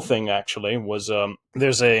final thing, actually, was I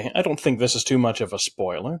don't think this is too much of a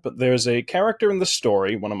spoiler, but there's a character in the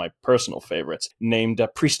story, one of my personal favorites, named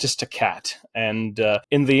Priestess Takat. And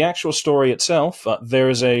in the actual story itself,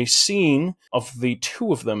 there's a scene of the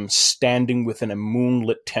two of them standing within a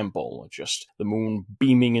moonlit temple, just the moon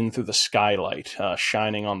beaming in through the skylight,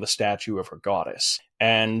 shining on the statue of her goddess.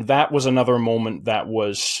 And that was another moment that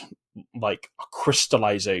was like a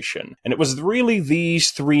crystallization. And it was really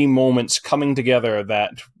these 3 moments coming together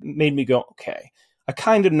that made me go, okay, I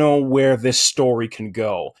kind of know where this story can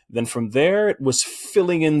go. Then from there, it was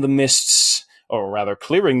filling in the mists, or rather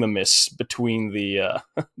clearing the mists between the,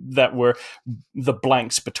 that were the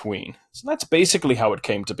blanks between. So that's basically how it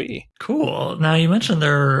came to be. Cool. Now, you mentioned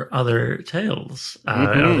there are other tales.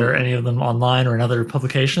 Are there any of them online or in other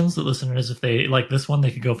publications that listeners, if they like this one,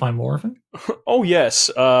 they could go find more of it? Oh,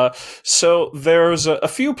 yes. So there's a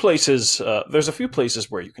few places. There's a few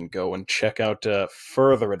places where you can go and check out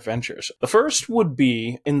further adventures. The first would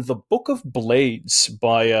be in the Book of Blades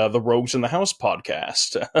by the Rogues in the House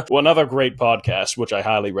podcast. Well, another great podcast, which I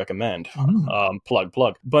highly recommend.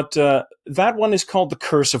 Plug. But that one is called The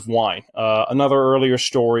Curse of Wine. Another earlier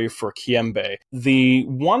story for Kiembe. The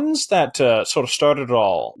ones that sort of started it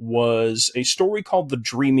all was a story called The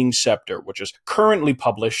Dreaming Scepter, which is currently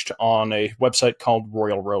published on a website called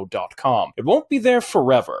royalroad.com. It won't be there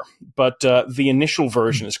forever, but the initial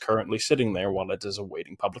version is currently sitting there while it is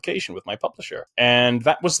awaiting publication with my publisher. And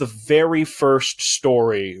that was the very first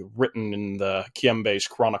story written in the Kiembe's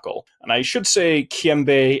Chronicle. And I should say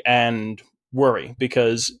Kiembe and Worry,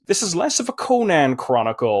 because this is less of a Conan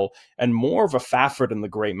chronicle and more of a Fafhrd and the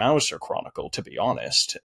Grey Mouser chronicle, to be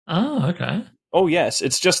honest. Oh, okay. Oh, yes.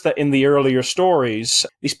 It's just that in the earlier stories,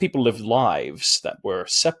 these people lived lives that were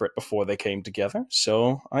separate before they came together,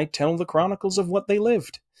 so I tell the chronicles of what they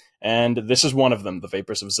lived. And this is one of them, The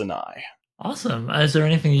Vapors of Zanai. Awesome. Is there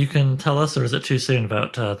anything you can tell us, or is it too soon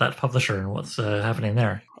about that publisher and what's happening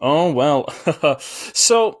there? Oh, well.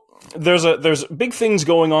 So there's big things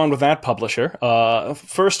going on with that publisher.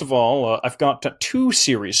 First of all, I've got 2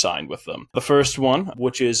 series signed with them. The first one,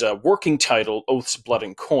 which is a working title, Oaths, Blood,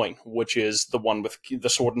 and Coin, which is the one with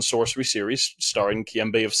the Sword and Sorcery series, starring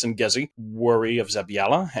Kiembe of Sengesi, Worry of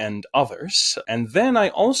Zabiala, and others. And then I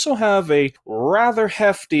also have a rather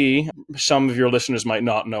hefty, some of your listeners might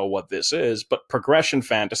not know what this is, but progression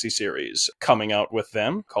fantasy series coming out with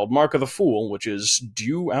them called Mark of the Fool, which is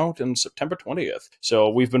due out in September 20th. So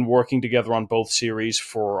we've been working together on both series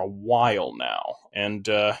for a while now. And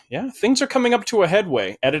things are coming up to a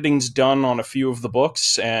headway. Editing's done on a few of the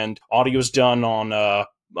books, and audio's done on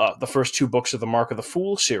the first 2 books of the Mark of the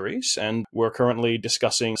Fool series, and we're currently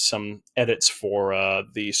discussing some edits for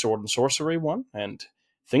the Sword and Sorcery one, and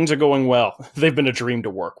things are going well. They've been a dream to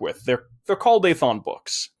work with. They're called Aethon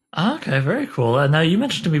books. Okay, very cool. Now, you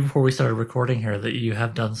mentioned to me before we started recording here that you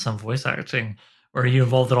have done some voice acting. Are you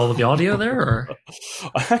involved at all with the audio there? Or?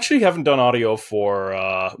 I actually haven't done audio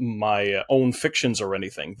for my own fictions or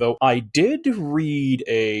anything, though I did read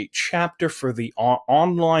a chapter for the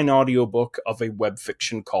online audiobook of a web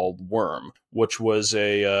fiction called Worm, which was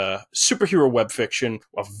a superhero web fiction,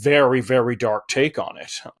 a very, very dark take on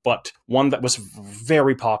it, but one that was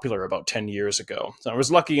very popular about 10 years ago. So I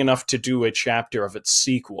was lucky enough to do a chapter of its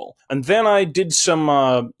sequel. And then I did some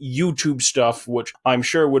YouTube stuff, which I'm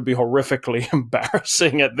sure would be horrifically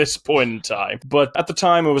embarrassing at this point in time. But at the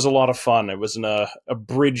time, it was a lot of fun. It was an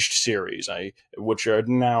abridged series, which are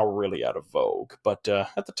now really out of vogue. But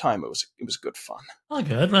at the time, it was good fun. Oh,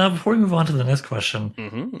 good. Before we move on to the next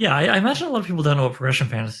question, yeah, I imagine a lot of people don't know what progression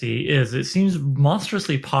fantasy is. It seems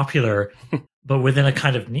monstrously popular, but within a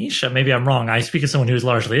kind of niche. Maybe I'm wrong. I speak as someone who is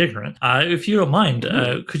largely ignorant. If you don't mind,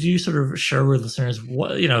 could you sort of share with listeners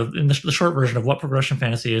what, in the short version of what progression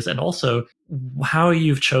fantasy is, and also how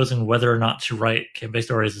you've chosen whether or not to write campaign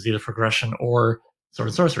stories as either progression or sword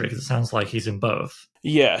and sorcery, because it sounds like he's in both.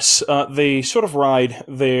 Yes, they sort of ride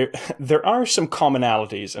there. There are some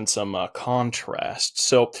commonalities and some contrasts.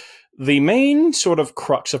 So the main sort of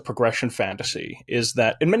crux of progression fantasy is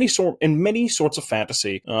that in many sorts of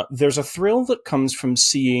fantasy, there's a thrill that comes from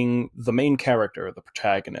seeing the main character, the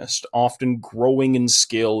protagonist, often growing in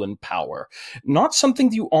skill and power. Not something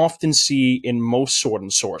that you often see in most sword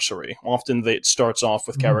and sorcery. Often it starts off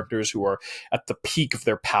with characters who are at the peak of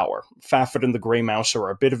their power. Fafhrd and the Grey Mouse are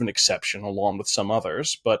a bit of an exception, along with some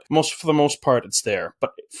others, but for the most part, it's there.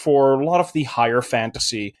 But for a lot of the higher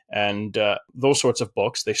fantasy and those sorts of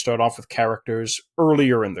books, they start off with characters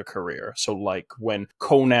earlier in their career. So like when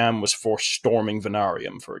Conan was first storming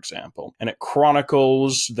Venarium, for example. And it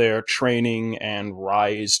chronicles their training and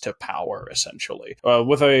rise to power, essentially.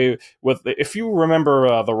 If you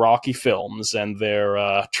remember the Rocky films and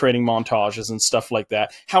their training montages and stuff like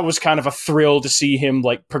that, how it was kind of a thrill to see him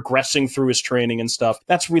like progressing through his training and stuff.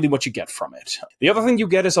 That's really what you get from it. The other thing you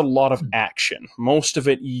get is a lot of action. Most of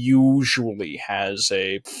it usually has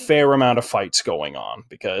a fair amount of fights going on,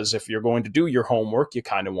 because if you're going to do your homework, you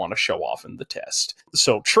kind of want to show off in the test.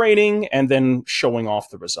 So training and then showing off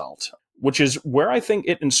the result, which is where I think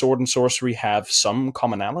it and Sword and Sorcery have some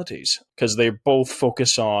commonalities, because they both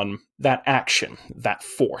focus on that action, that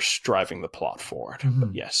force driving the plot forward.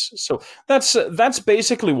 But yes, so that's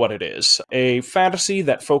basically what it is. A fantasy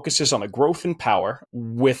that focuses on a growth in power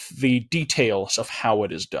with the details of how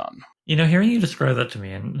it is done. Hearing you describe that to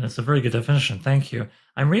me, and it's a very good definition, thank you.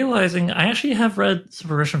 I'm realizing I actually have read some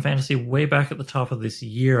progression fantasy way back at the top of this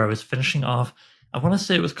year. I was finishing off, I want to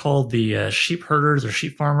say it was called The Sheep Herder's or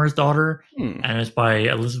Sheep Farmer's Daughter, and it's by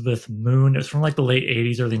Elizabeth Moon. It was from like the late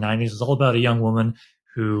 80s, early 90s. It's all about a young woman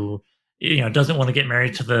who doesn't want to get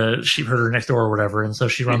married to the sheep herder next door or whatever, and so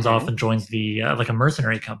she runs off and joins the like a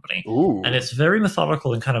mercenary company. Ooh. And it's very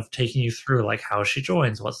methodical and kind of taking you through like how she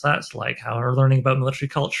joins, what's that's like, how her learning about military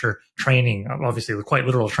culture, training, obviously with quite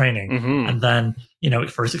literal training, and then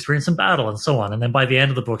first experience in battle and so on. And then by the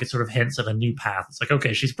end of the book, it sort of hints at a new path. It's like,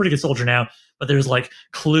 okay, she's a pretty good soldier now, but there's like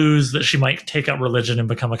clues that she might take up religion and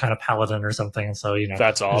become a kind of paladin or something. And so,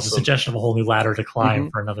 that's awesome. There's a suggestion of a whole new ladder to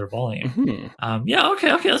climb for another volume.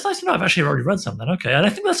 Okay. That's nice to know. I've actually already read something. Okay. And I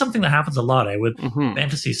think that's something that happens a lot with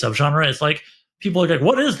fantasy subgenre. It's like, people are like,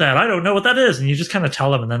 what is that? I don't know what that is. And you just kind of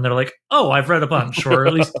tell them, and then they're like, oh, I've read a bunch, or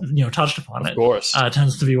at least, touched upon it. Of course.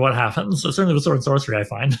 Tends to be what happens. So certainly with Sword and Sorcery, I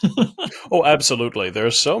find. Oh, absolutely.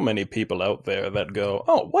 There's so many people out there that go,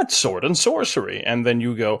 oh, what's Sword and Sorcery? And then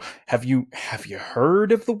you go, have you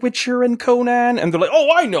heard of The Witcher and Conan? And they're like, oh,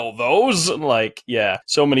 I know those. Like, yeah,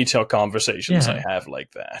 so many conversations I have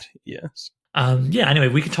like that. Yes. Anyway,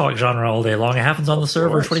 we could talk genre all day long. It happens on the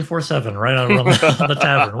server 24/7, right on the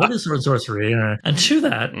tavern. What is Sword and Sorcery? And to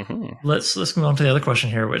that, let's move on to the other question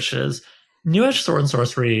here, which is New Edge Sword and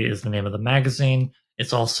Sorcery is the name of the magazine.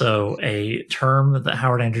 It's also a term that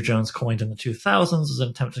Howard Andrew Jones coined in the 2000s as an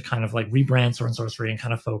attempt to kind of like rebrand Sword and Sorcery and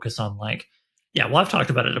kind of focus on like, I've talked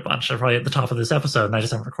about it a bunch. I'm probably at the top of this episode, and I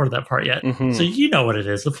just haven't recorded that part yet. So you know what it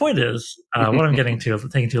is. The point is, what I'm getting to, if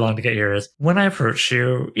it's taking too long to get here, is when I approached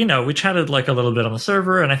you, we chatted like a little bit on the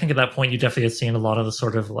server, and I think at that point you definitely had seen a lot of the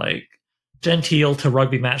sort of like genteel to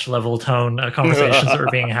rugby match level tone conversations that were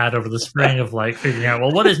being had over the spring of like figuring out,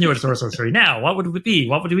 well, what is New Edge Sword and Sorcery now? What would it be?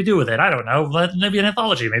 What would we do with it? I don't know. Maybe an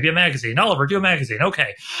anthology, maybe a magazine. Oliver, do a magazine.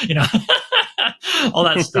 Okay. All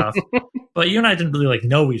that stuff. But you and I didn't really like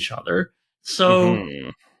know each other. So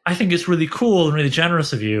I think it's really cool and really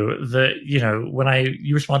generous of you that, when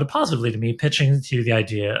you responded positively to me pitching to the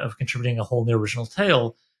idea of contributing a whole new original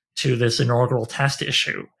tale to this inaugural test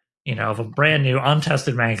issue of a brand new,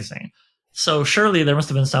 untested magazine. So surely there must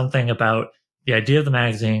have been something about the idea of the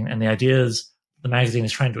magazine and the ideas the magazine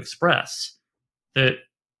is trying to express that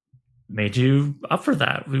made you up for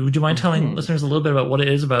that. Would you mind telling listeners a little bit about what it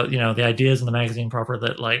is about, the ideas in the magazine proper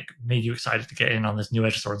that made you excited to get in on this New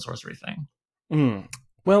Edge sword and sorcery thing?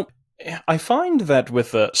 Well, I find that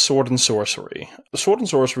with sword and sorcery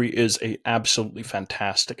is a absolutely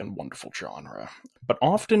fantastic and wonderful genre. But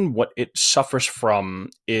often what it suffers from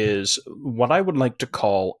is what I would like to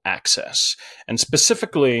call access. And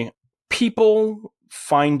specifically, people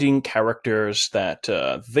finding characters that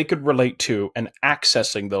they could relate to and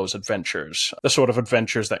accessing those adventures. The sort of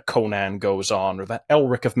adventures that Conan goes on or that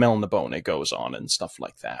Elric of Melniboné goes on and stuff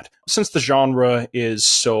like that. Since the genre is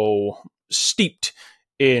so steeped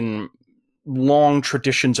in long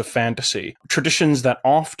traditions of fantasy, traditions that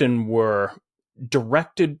often were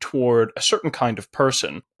directed toward a certain kind of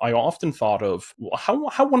person, I often thought of, well,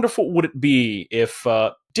 how wonderful would it be if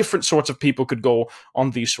different sorts of people could go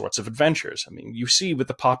on these sorts of adventures. I mean, you see with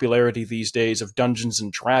the popularity these days of Dungeons and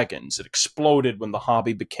Dragons, it exploded when the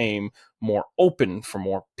hobby became more open for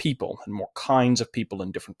more people and more kinds of people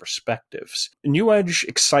in different perspectives. New Edge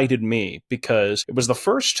excited me because it was the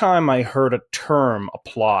first time I heard a term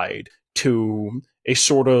applied to a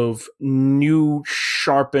sort of new,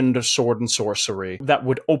 sharpened sword and sorcery that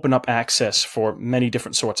would open up access for many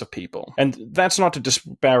different sorts of people. And that's not to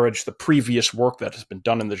disparage the previous work that has been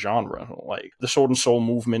done in the genre. Like, the Sword and Soul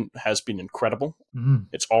movement has been incredible.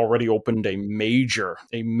 It's already opened a major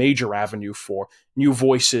avenue for new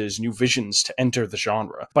voices, new visions to enter the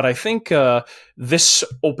genre. But I think this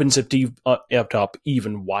opens it up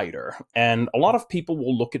even wider. And a lot of people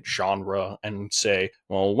will look at genre and say,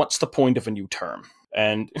 well, what's the point of a new term?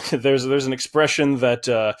 And there's an expression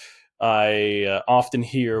that I often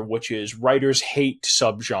hear, which is writers hate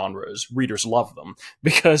subgenres, readers love them,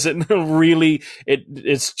 because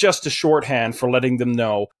it's just a shorthand for letting them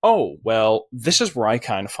know, oh, well, this is where I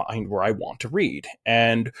kind of find where I want to read.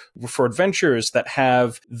 And for adventures that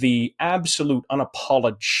have the absolute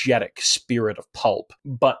unapologetic spirit of pulp,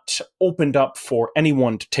 but opened up for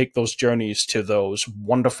anyone to take those journeys to those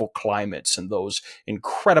wonderful climates and those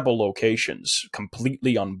incredible locations,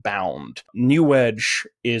 completely unbound, New Edge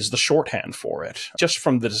is the shorthand for it, just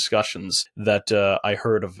from the discussions that I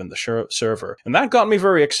heard of in the server. And that got me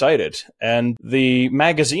very excited. And the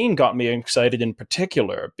magazine got me excited in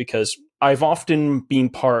particular because I've often been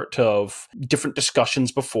part of different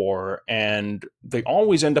discussions before, and they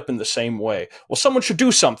always end up in the same way. Well, someone should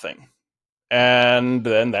do something. And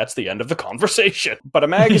then that's the end of the conversation. But a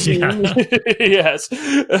magazine, yes,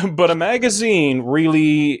 but a magazine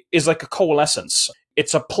really is like a coalescence.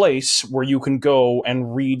 It's a place where you can go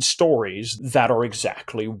and read stories that are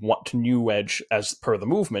exactly what New Edge, as per the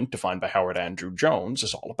movement, defined by Howard Andrew Jones,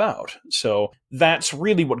 is all about. So that's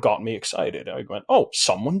really what got me excited. I went, oh,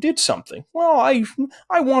 someone did something. Well, I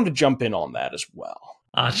want to jump in on that as well.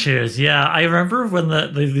 Cheers. Yeah, I remember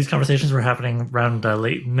when these conversations were happening around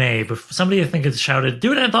late May. But somebody, I think, had shouted,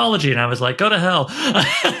 "Do an anthology," and I was like, "Go to hell!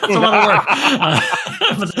 That's a lot of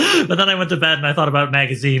work." But then I went to bed and I thought about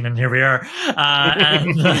magazine, and here we are.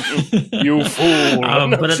 You fool!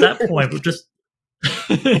 But at that point,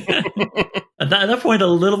 at that point, a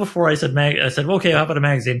little before I said I said, "Okay, how about a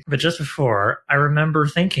magazine?" But just before, I remember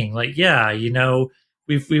thinking,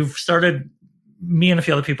 we've started. Me and a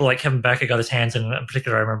few other people, like Kevin Beck, got his hands in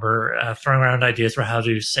particular. I remember throwing around ideas for how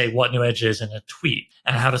to say what New Edge is in a tweet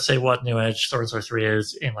and how to say what New Edge Sword and Sorcery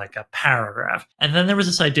is in like a paragraph. And then there was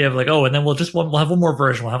this idea of and then we'll have one more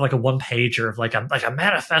version. We'll have like a one pager of like a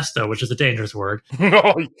manifesto, which is a dangerous word.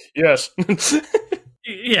 Oh, yes.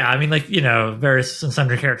 Yeah, I mean, various and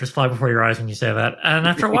sundry characters fly before your eyes when you say that. And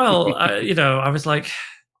after a while, I was like,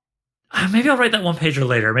 maybe I'll write that one pager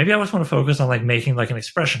later. Maybe I just want to focus on making an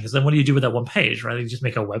expression, because then what do you do with that one page, right? You just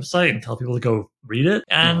make a website and tell people to go read it.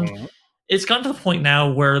 And it's gotten to the point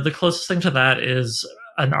now where the closest thing to that is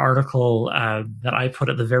an article that I put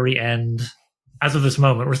at the very end. As of this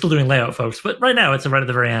moment, we're still doing layout, folks, but right now it's right at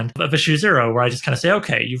the very end of issue 0, where I just kind of say,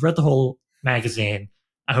 okay, you've read the whole magazine.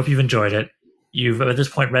 I hope you've enjoyed it. You've, at this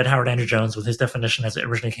point, read Howard Andrew Jones with his definition as it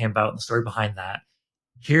originally came about and the story behind that.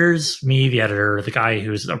 Here's me, the editor, the guy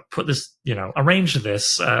who's put this, arranged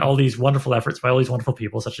this, all these wonderful efforts by all these wonderful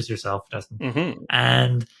people, such as yourself, Justin. Mm-hmm.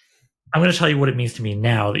 And I'm going to tell you what it means to me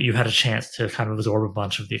now that you've had a chance to kind of absorb a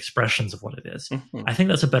bunch of the expressions of what it is. Mm-hmm. I think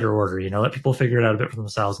that's a better order, let people figure it out a bit for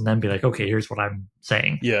themselves and then be like, okay, here's what I'm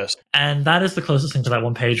saying. Yes. And that is the closest thing to that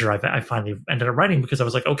one pager I finally ended up writing, because I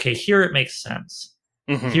was like, okay, here it makes sense.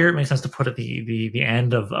 Mm-hmm. Here it makes sense to put at the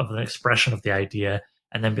end of an expression of the idea.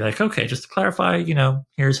 and then be like, okay, just to clarify,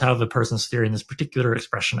 here's how the person steering this particular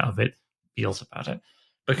expression of it feels about it.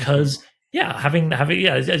 Because having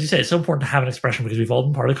as you say, it's so important to have an expression because we've all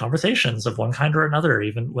been part of conversations of one kind or another,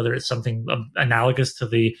 even whether it's something analogous to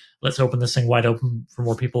the let's open this thing wide open for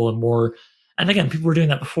more people and more. And again, people were doing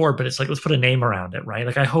that before, but it's like, let's put a name around it, right?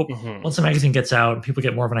 Like, I hope once the magazine gets out and people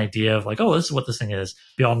get more of an idea of like, oh, this is what this thing is,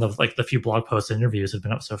 beyond the few blog posts and interviews that have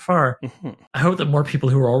been up so far, I hope that more people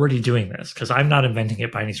who are already doing this, because I'm not inventing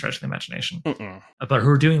it by any stretch of the imagination, but who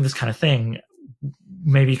are doing this kind of thing,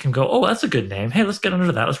 maybe can go, oh, that's a good name. Hey, let's get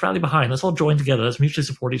under that. Let's rally behind. Let's all join together. Let's mutually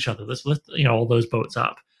support each other. Let's lift, all those boats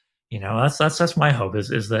up. That's my hope is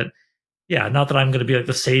that. Yeah, not that I'm going to be like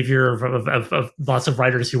the savior of lots of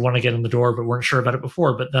writers who want to get in the door but weren't sure about it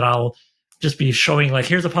before, but that I'll just be showing like,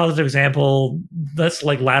 here's a positive example. Let's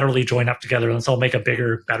like laterally join up together and let's all make a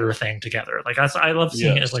bigger, better thing together. Like I love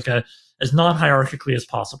seeing it as like as non-hierarchically as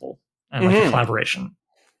possible and like a collaboration.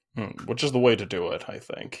 Which is the way to do it, I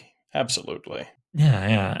think. Absolutely.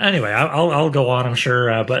 Yeah. Anyway, I'll go on, I'm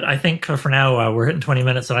sure. But I think for now, we're hitting 20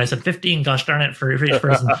 minutes, and I said 15, gosh darn it, for each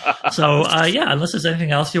person. So, unless there's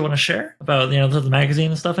anything else you want to share about, the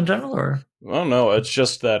magazine and stuff in general, or? Well, no, it's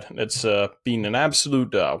just that it's been an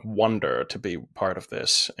absolute wonder to be part of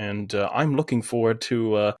this. And I'm looking forward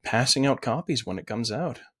to passing out copies when it comes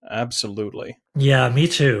out. Absolutely. Yeah, me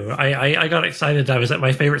too. I got excited. I was at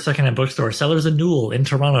my favorite secondhand bookstore, Sellers and Newell in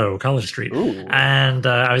Toronto, College Street. Ooh. And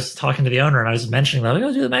I was talking to the owner and I was mentioning that,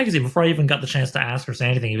 I'll do the magazine before I even got the chance to ask or say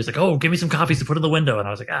anything. He was like, oh, give me some copies to put in the window. And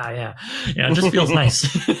I was like, yeah. It just feels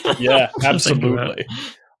nice. Yeah, absolutely.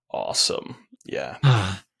 Awesome. Yeah.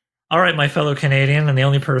 All right, my fellow Canadian and the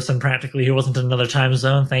only person practically who wasn't in another time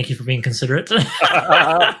zone, thank you for being considerate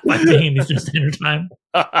by being in Eastern Standard Time.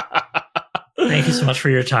 Thank you so much for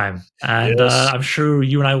your time. And I'm sure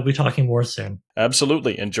you and I will be talking more soon.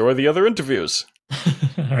 Absolutely. Enjoy the other interviews.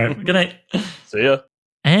 All right. Good night. See ya.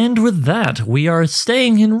 And with that, we are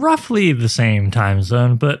staying in roughly the same time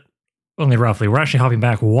zone, but only roughly. We're actually hopping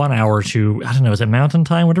back 1 hour to, I don't know, is it mountain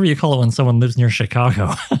time? Whatever you call it when someone lives near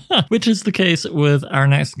Chicago. Which is the case with our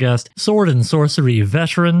next guest, sword and sorcery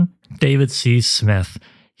veteran, David C. Smith.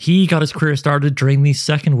 He got his career started during the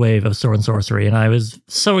second wave of sword and sorcery, and I was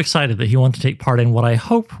so excited that he wanted to take part in what I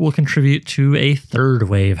hope will contribute to a third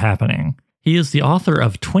wave happening. He is the author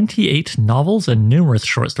of 28 novels and numerous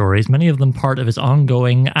short stories, many of them part of his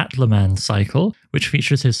ongoing Atlaman cycle, which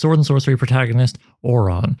features his sword and sorcery protagonist,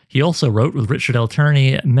 Auron. He also wrote with Richard L.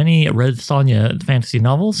 Turney many Red Sonja fantasy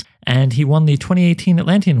novels, and he won the 2018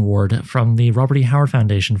 Atlantean Award from the Robert E. Howard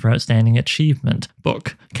Foundation for Outstanding Achievement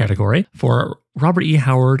book category for Robert E.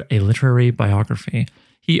 Howard, A Literary Biography.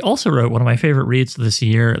 He also wrote one of my favorite reads this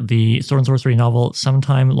year, the sword and sorcery novel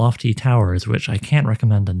Sometime Lofty Towers, which I can't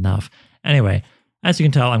recommend enough. Anyway, as you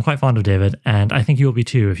can tell, I'm quite fond of David, and I think you will be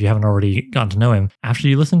too if you haven't already gotten to know him after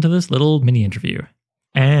you listen to this little mini interview.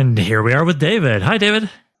 And here we are with David. Hi,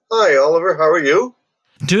 David. Hi, Oliver. How are you?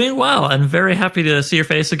 Doing well, and very happy to see your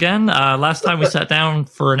face again. Last time we sat down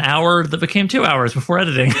for an hour that became 2 hours before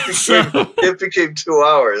editing. It became 2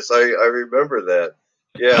 hours. I remember that.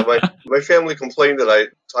 Yeah, my family complained that I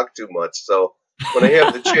talk too much, so when I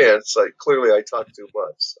have the chance, clearly I talk too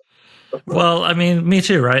much. So. Well, I mean, me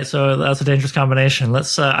too, right? So that's a dangerous combination.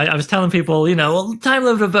 Let's. I was telling people, time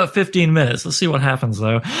limit of about 15 minutes. Let's see what happens,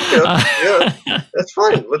 though. Yeah, that's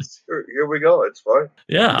fine. Here we go. It's fine.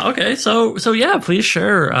 Yeah. Okay. So yeah. Please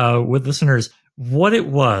share with listeners what it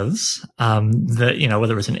was that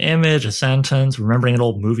whether it was an image, a sentence, remembering an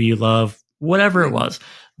old movie you love, whatever it was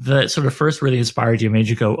that sort of first really inspired you, made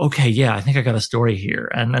you go, okay, yeah, I think I got a story here,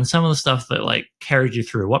 and some of the stuff that carried you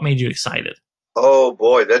through. What made you excited? Oh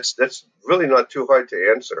boy, that's really not too hard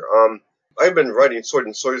to answer. I've been writing sword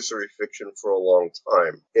and sorcery fiction for a long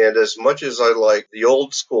time, and as much as I like the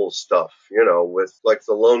old school stuff, with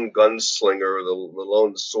the lone gunslinger, the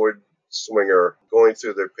lone sword swinger going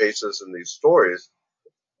through their paces in these stories,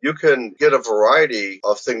 you can get a variety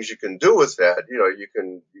of things you can do with that. You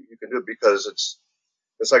can do it because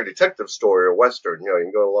it's like a detective story or Western. You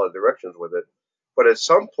can go in a lot of directions with it. But at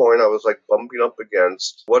some point, I was bumping up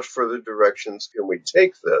against what further directions can we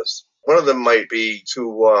take this? One of them might be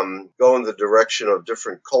to go in the direction of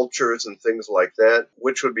different cultures and things like that,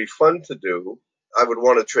 which would be fun to do. I would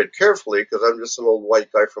want to tread carefully because I'm just an old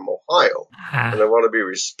white guy from Ohio. And I want to be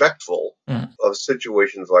respectful of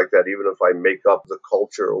situations like that, even if I make up the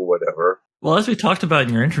culture or whatever. Well, as we talked about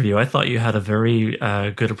in your interview, I thought you had a very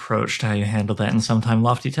good approach to how you handled that in Sometime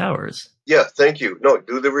Lofty Towers. Yeah, thank you. No,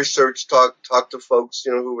 do the research, talk to folks,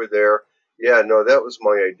 who were there. Yeah, no, that was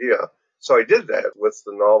my idea. So I did that with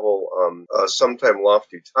the novel Sometime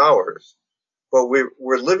Lofty Towers. But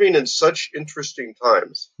we're living in such interesting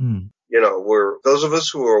times. Mm. Those of us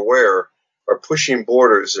who are aware are pushing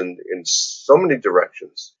borders in so many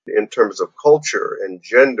directions in terms of culture and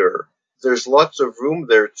gender. There's lots of room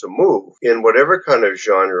there to move in whatever kind of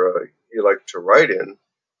genre you like to write in.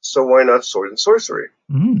 So why not sword and sorcery?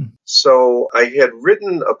 Mm. So I had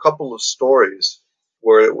written a couple of stories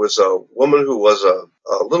where it was a woman who was a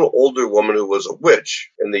little older woman who was a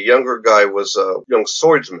witch, and the younger guy was a young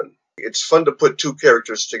swordsman. It's fun to put two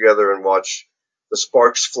characters together and watch the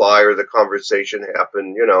sparks fly or the conversation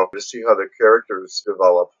happen, to see how their characters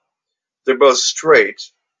develop. They're both straight,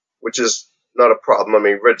 which is not a problem. I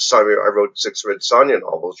mean, I wrote 6 Red Sonja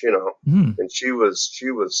novels, and she was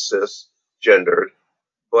cisgendered.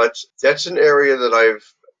 But that's an area that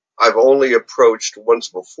I've only approached once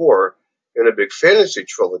before in a big fantasy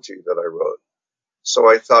trilogy that I wrote. So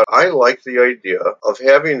I thought I like the idea of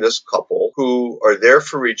having this couple who are there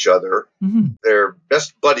for each other. Mm-hmm. They're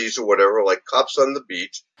best buddies or whatever, like cops on the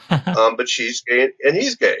beat. But she's gay and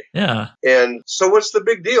he's gay. Yeah. And so what's the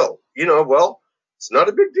big deal? Well, it's not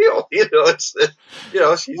a big deal.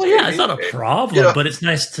 She's well, yeah, it's not a problem, but it's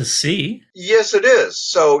nice to see. Yes, it is.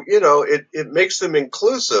 So, it makes them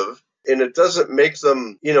inclusive. And it doesn't make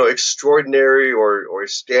them, extraordinary or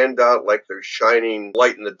stand out like they're shining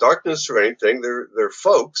light in the darkness or anything. They're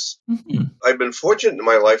folks. Mm-hmm. I've been fortunate in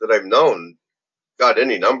my life that I've known,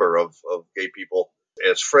 any number of gay people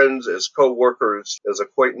as friends, as co-workers, as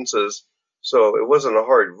acquaintances. So it wasn't a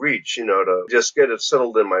hard reach, to just get it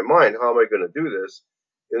settled in my mind. How am I going to do this?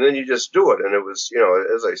 And then you just do it. And it was,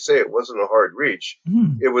 as I say, it wasn't a hard reach.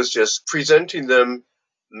 Mm-hmm. It was just presenting them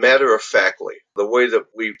matter-of-factly, the way that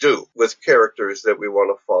we do with characters that we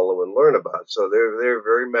want to follow and learn about. So they're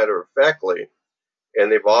very matter-of-factly, and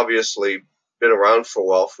they've obviously been around for a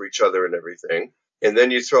while for each other and everything. And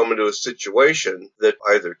then you throw them into a situation that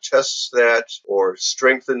either tests that or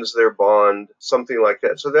strengthens their bond, something like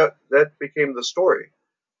that. So that became the story.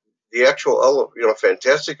 The actual,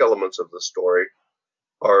 fantastic elements of the story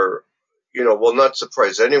are, will not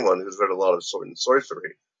surprise anyone who's read a lot of sword and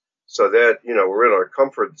sorcery. So that, we're in our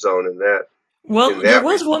comfort zone in that. Well, there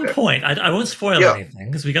was one point. I won't spoil anything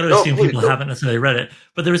because we got to assume people haven't necessarily read it.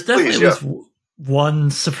 But there was definitely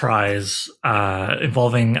one surprise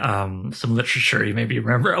involving some literature you maybe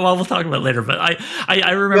remember. Well, we'll talk about it later. But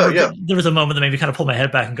I remember there was a moment that made me kind of pull my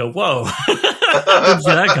head back and go, "Whoa, I didn't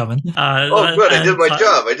see that coming." Good. I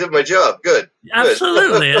did my job. Good.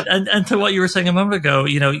 Absolutely. and to what you were saying a moment ago,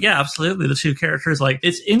 absolutely. The two characters,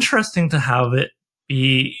 it's interesting to have it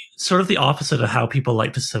be sort of the opposite of how people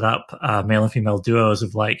like to set up male and female duos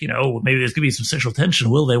of maybe there's going to be some sexual tension.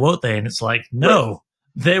 Will they, won't they? And it's like, no,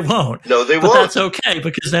 they won't. No, they won't. But that's okay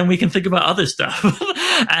because then we can think about other stuff.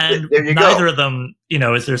 And neither go. of them,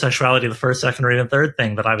 is their sexuality the first, second, or even third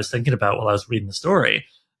thing that I was thinking about while I was reading the story.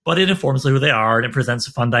 But it informs who they are, and it presents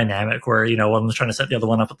a fun dynamic where, one was trying to set the other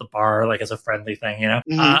one up at the bar, as a friendly thing,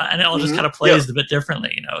 Mm-hmm. And it all just kind of plays a bit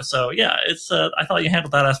differently, So, yeah, it's, I thought you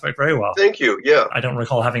handled that aspect very well. Thank you, yeah. I don't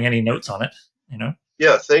recall having any notes on it,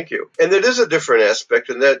 Yeah, thank you. And it is a different aspect,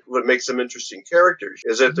 and that what makes them interesting characters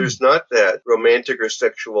is that there's not that romantic or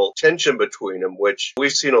sexual tension between them, which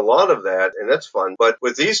we've seen a lot of that, and that's fun. But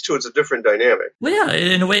with these two, it's a different dynamic. Well, yeah,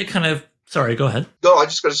 in a way it kind of... Sorry, go ahead. No, I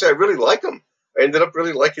just got to say, I really like them. I ended up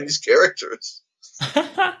really liking these characters.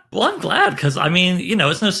 Well, I'm glad because,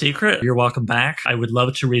 it's no secret. You're welcome back. I would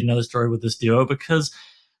love to read another story with this duo because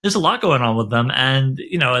there's a lot going on with them. And,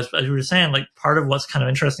 as you were saying, part of what's kind of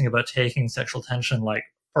interesting about taking sexual tension,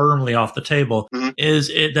 firmly off the table is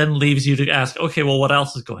it then leaves you to ask, okay, well, what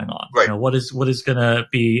else is going on? Right. What is going to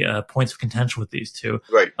be points of contention with these two?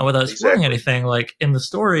 Right. And without spoiling anything, in the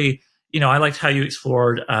story, I liked how you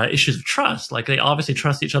explored issues of trust. They obviously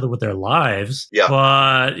trust each other with their lives,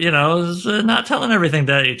 but, not telling everything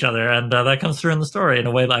to each other. And that comes through in the story in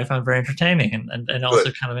a way that I found very entertaining and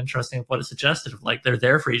also kind of interesting of what it suggested of they're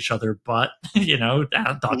there for each other, but,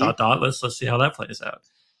 let's see how that plays out.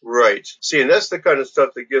 Right. See, and that's the kind of stuff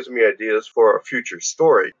that gives me ideas for a future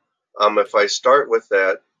story. If I start with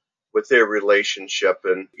that, with their relationship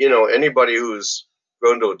and, anybody who's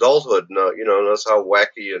grown to adulthood, knows how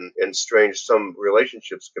wacky and strange some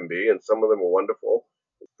relationships can be, and some of them are wonderful.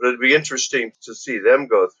 But it'd be interesting to see them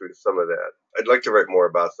go through some of that. I'd like to write more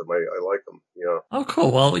about them. I like them, Oh,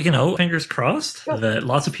 cool. Well, fingers crossed that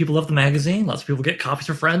lots of people love the magazine. Lots of people get copies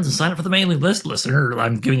for friends and sign up for the mailing list. Listener,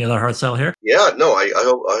 I'm giving you the hard sell here. Yeah, no, I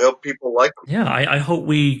hope people like them. Yeah, I hope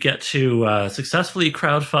we get to successfully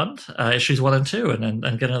crowdfund issues 1 and 2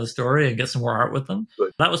 and get another story and get some more art with them.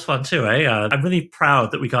 Good. That was fun too, eh? I'm really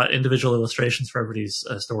proud that we got individual illustrations for everybody's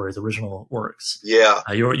stories, original works. Yeah.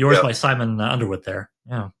 Yours by Simon Underwood there.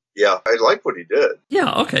 Yeah. Yeah, I like what he did.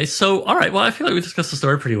 Yeah, okay. So, all right. Well, I feel like we discussed the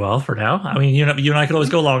story pretty well for now. I mean, you and I could always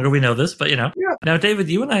go longer. We know this, but Yeah. Now, David,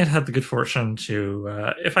 you and I had the good fortune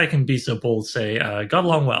to, if I can be so bold, say, got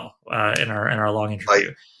along well in our long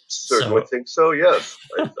interview. Certainly think so, yes.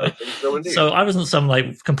 I think so indeed. So I wasn't some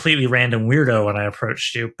like completely random weirdo when I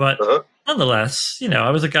approached you, but nonetheless, I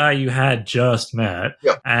was a guy you had just met.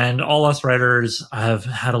 Yeah. And all us writers have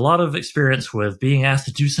had a lot of experience with being asked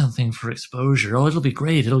to do something for exposure. Oh, it'll be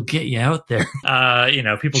great. It'll get you out there.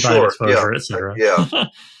 People die of exposure, etc. Yeah.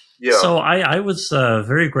 Yeah. So I was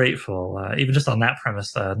very grateful, even just on that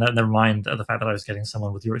premise. Never mind the fact that I was getting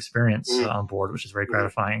someone with your experience on board, which is very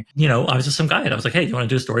gratifying. I was just some guy, and I was like, "Hey, do you want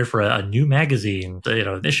to do a story for a new magazine?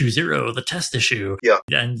 Issue 0, the test issue." Yeah.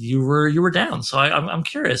 And you were down. So I'm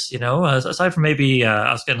curious. Aside from maybe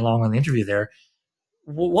us getting along on the interview there.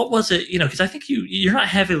 What was it, because I think you're not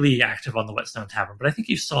heavily active on the Whetstone Tavern, but I think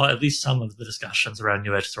you saw at least some of the discussions around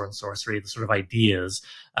New Edge Sword and Sorcery, the sort of ideas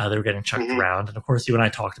that were getting chucked around. And of course, you and I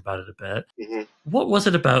talked about it a bit. What was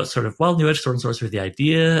it about sort of, New Edge Sword and Sorcery, the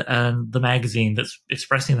idea, and the magazine that's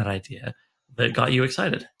expressing that idea that got you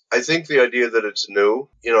excited? I think the idea that it's new,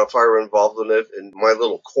 if I were involved in it in my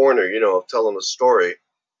little corner, of telling a story,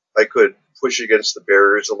 I could push against the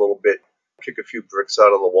barriers a little bit, kick a few bricks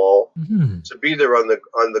out of the wall. To be there on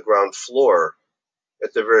the ground floor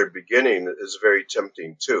at the very beginning is very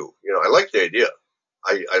tempting too. I like the idea.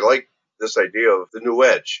 I like this idea of the new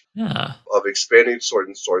edge of expanding sword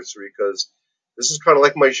and sorcery, because this is kind of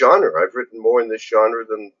like my genre. I've written more in this genre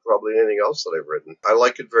than probably anything else that I've written. I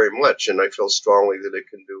like it very much, and I feel strongly that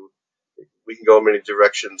we can go in many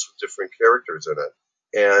directions with different characters in it.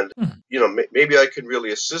 And, maybe I can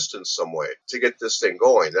really assist in some way to get this thing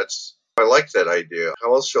going. I like that idea.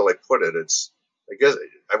 How else shall I put it? I guess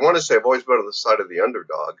I want to say I've always been on the side of the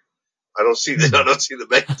underdog. I don't see the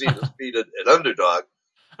magazine as being an underdog.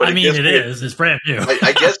 But it's brand new.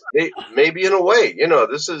 I guess maybe in a way,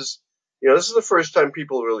 this is the first time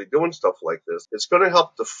people are really doing stuff like this. It's going to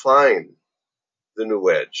help define the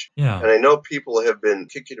new edge. Yeah. And I know people have been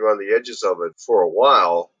kicking around the edges of it for a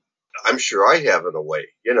while. I'm sure I have in a way,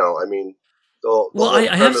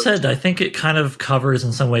 I have said I think it kind of covers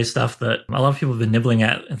in some ways stuff that a lot of people have been nibbling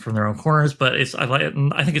at from their own corners, but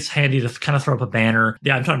I think it's handy to kind of throw up a banner.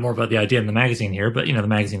 Yeah, I'm talking more about the idea in the magazine here, but the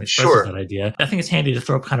magazine expresses that idea. I think it's handy to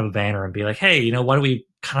throw up kind of a banner and be like, hey, why don't we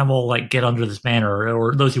kind of all like get under this banner,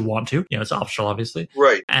 or those who want to, it's optional obviously.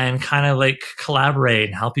 Right. And kind of like collaborate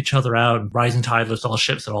and help each other out, and rising tide lifts all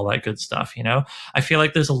ships and all that good stuff, I feel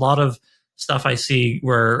like there's a lot of stuff I see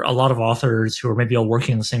where a lot of authors who are maybe all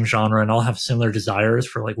working in the same genre and all have similar desires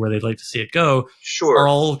for like where they'd like to see it go are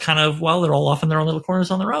all kind of, they're all off in their own little corners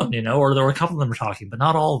on their own, or there were a couple of them are talking, but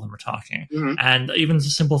not all of them are talking. And even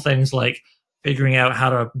simple things like figuring out how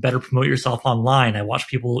to better promote yourself online. I watch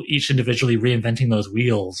people each individually reinventing those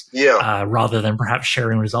wheels rather than perhaps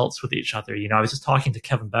sharing results with each other. I was just talking to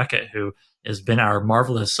Kevin Beckett, who has been our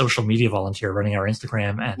marvelous social media volunteer running our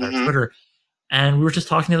Instagram and our Twitter. And we were just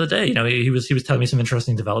talking the other day, he was telling me some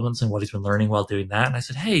interesting developments and what he's been learning while doing that. And I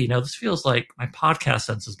said, hey, this feels like my podcast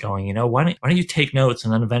sense is going, why don't you take notes?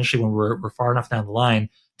 And then eventually when we're far enough down the line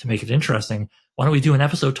to make it interesting, why don't we do an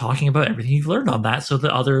episode talking about everything you've learned on that, so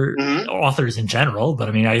that other authors in general, but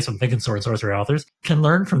I guess I'm thinking sword and sorcery authors, can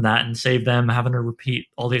learn from that and save them having to repeat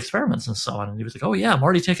all the experiments and so on. And he was like, oh yeah, I'm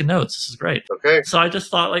already taking notes. This is great. Okay. So I just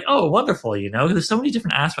thought like, oh, wonderful. There's so many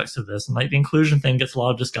different aspects of this, and like the inclusion thing gets a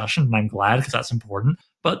lot of discussion, and I'm glad, because that's important.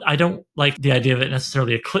 But I don't like the idea of it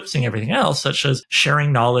necessarily eclipsing everything else, such as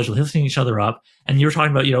sharing knowledge, lifting each other up. And you were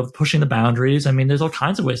talking about, pushing the boundaries. There's all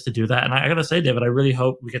kinds of ways to do that. And I got to say, David, I really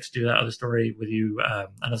hope we get to do that other story with you,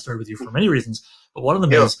 another story with you for many reasons. But one of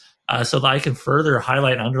them is so that I can further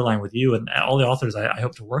highlight and underline with you and all the authors I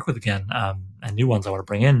hope to work with again, and new ones I want to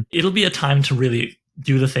bring in. It'll be a time to really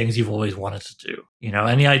do the things you've always wanted to do.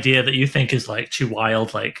 Any idea that you think is like too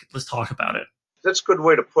wild, like, let's talk about it. That's a good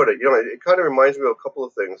way to put it. It kind of reminds me of a couple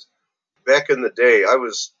of things. Back in the day, I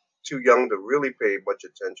was too young to really pay much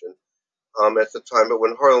attention at the time, but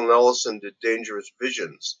when Harlan Ellison did Dangerous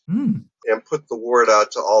Visions and put the word out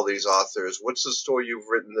to all these authors, what's the story you've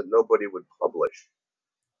written that nobody would publish?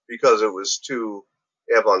 Because it was too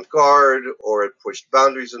avant-garde, or it pushed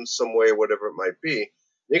boundaries in some way, whatever it might be.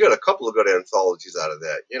 You got a couple of good anthologies out of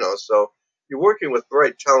that, so you're working with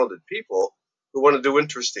bright, talented people who want to do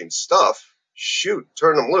interesting stuff. Shoot,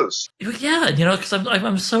 turn them loose. Yeah, because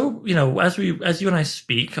I'm so, as you and I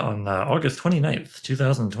speak on August 29th,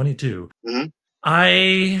 2022,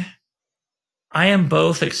 I am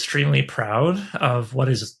both extremely proud of what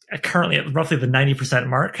is currently at roughly the 90%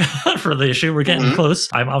 mark for the issue. We're getting close.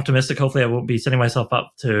 I'm optimistic. Hopefully I won't be setting myself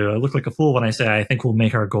up to look like a fool when I say I think we'll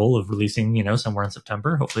make our goal of releasing, somewhere in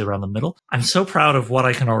September, hopefully around the middle. I'm so proud of what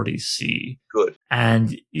I can already see. Good.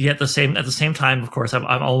 And yet at the same time, of course, I'm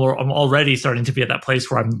already starting to be at that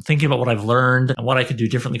place where I'm thinking about what I've learned and what I could do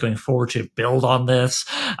differently going forward to build on this.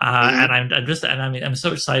 And I'm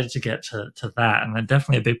so excited to get to that. And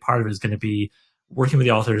definitely a big part of it is going to be working with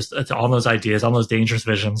the authors on those ideas, on those dangerous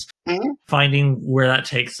visions, finding where that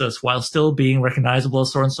takes us while still being recognizable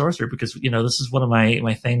as sword and sorcery. Because, this is one of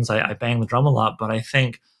my things. I bang the drum a lot, but I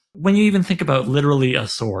think when you even think about literally a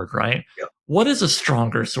sword, right? Yeah. What is a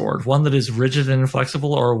stronger sword? One that is rigid and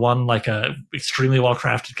inflexible, or one like a extremely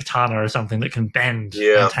well-crafted katana or something that can bend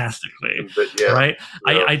fantastically, right?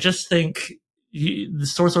 Yeah. I just think the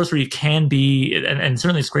sword sorcery can be, and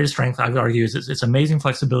certainly its greatest strength, I would argue, is its amazing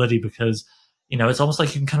flexibility, because it's almost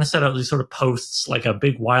like you can kind of set out these sort of posts like a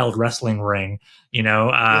big wild wrestling ring,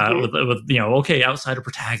 with okay, outsider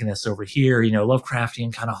protagonists over here,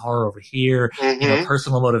 Lovecraftian kind of horror over here,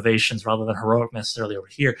 personal motivations rather than heroic necessarily over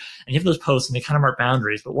here. And you have those posts and they kind of mark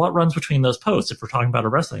boundaries. But what runs between those posts, if we're talking about a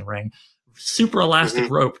wrestling ring? Super elastic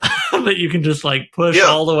rope that you can just like push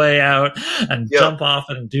all the way out and jump off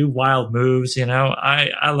and do wild moves.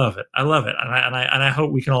 I love it. I love it, and I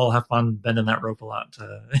hope we can all have fun bending that rope a lot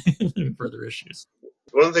to further issues.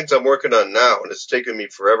 One of the things I'm working on now, and it's taken me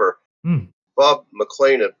forever. Bob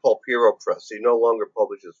McLean at Pulp Hero Press, he no longer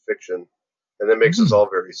publishes fiction, and that makes us all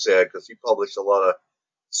very sad because he published a lot of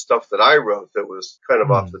stuff that I wrote that was kind of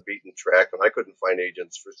off the beaten track, and I couldn't find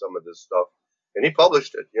agents for some of this stuff. And he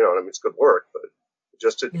published it, it's good work, but it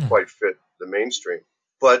just didn't quite fit the mainstream.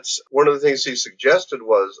 But one of the things he suggested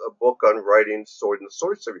was a book on writing sword and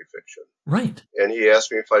sorcery fiction. Right. And he asked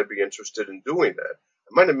me if I'd be interested in doing that.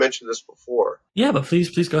 I might have mentioned this before. Yeah, but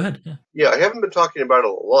please go ahead. Yeah, I haven't been talking about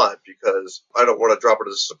it a lot because I don't want to drop it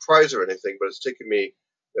as a surprise or anything, but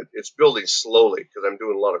it's building slowly because I'm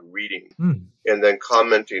doing a lot of reading and then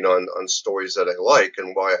commenting on stories that I like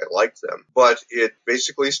and why I like them. But it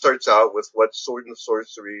basically starts out with what sword and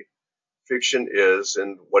sorcery fiction is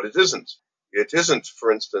and what it isn't. It isn't,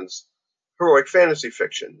 for instance, heroic fantasy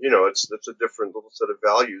fiction. It's a different little set of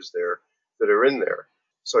values there that are in there.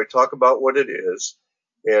 So I talk about what it is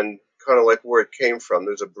and kind of like where it came from.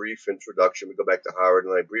 There's a brief introduction. We go back to Howard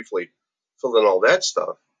and I briefly fill in all that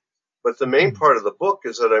stuff. But the main part of the book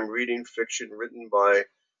is that I'm reading fiction written by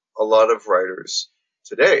a lot of writers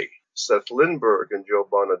today. Seth Lindbergh and Joe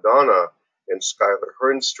Bonadonna and Skylar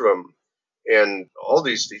Hernstrom and all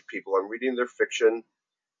these people. I'm reading their fiction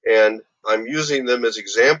and I'm using them as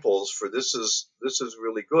examples for this is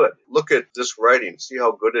really good. Look at this writing. See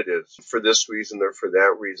how good it is for this reason or for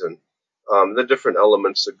that reason. The different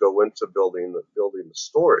elements that go into building the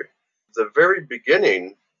story. The very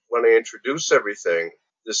beginning, when I introduce everything,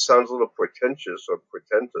 this sounds a little pretentious or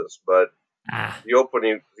pretentious, but the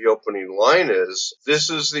opening line is,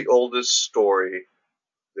 this is the oldest story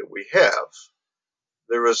that we have.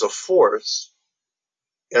 There is a force,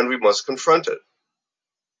 and we must confront it.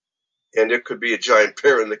 And it could be a giant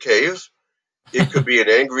bear in the cave. It could be an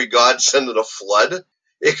angry god sending a flood.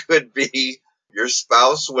 It could be your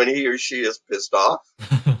spouse when he or she is pissed off.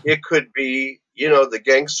 It could be, the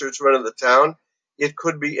gangsters running the town. It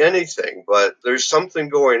could be anything, but there's something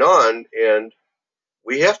going on and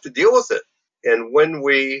we have to deal with it. And when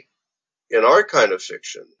we, in our kind of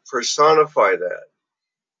fiction, personify that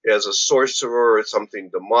as a sorcerer or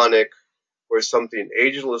something demonic or something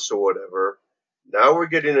ageless or whatever, now we're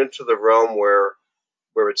getting into the realm where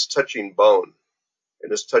it's touching bone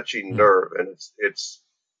and it's touching nerve and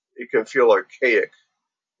it can feel archaic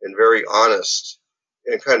and very honest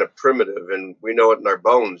and kind of primitive, and we know it in our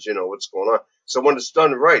bones, what's going on. So when it's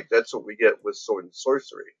done right, that's what we get with sword and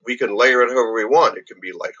sorcery. We can layer it however we want. It can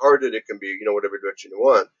be lighthearted. It can be, whatever direction you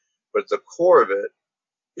want. But the core of it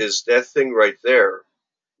is that thing right there,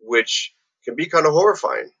 which can be kind of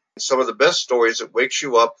horrifying. Some of the best stories, it wakes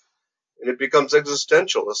you up and it becomes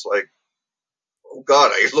existential. It's like, oh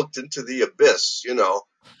God, I looked into the abyss, now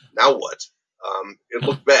what? It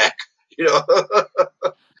looked back,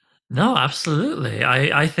 No, absolutely.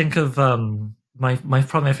 I think of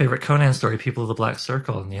probably my favorite Conan story, People of the Black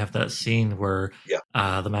Circle, and you have that scene where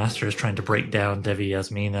the master is trying to break down Devi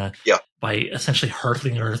Yasmina by essentially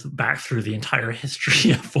hurtling her back through the entire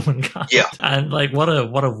history of womankind. Yeah. And like what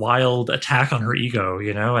a wild attack on her ego,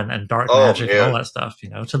 and dark magic and all that stuff,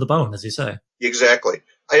 to the bone, as you say. Exactly.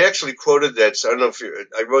 I actually quoted that. So I don't know if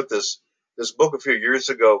I wrote this book a few years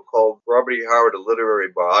ago called Robert E. Howard, A Literary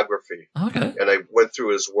Biography. Okay. And I went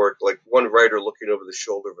through his work, like one writer looking over the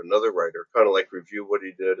shoulder of another writer, kind of like review what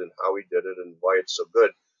he did and how he did it and why it's so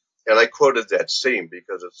good. And I quoted that scene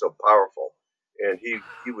because it's so powerful. And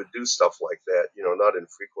he would do stuff like that, not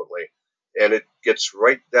infrequently. And it gets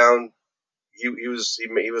right down. He was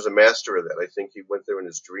a master of that. I think he went there in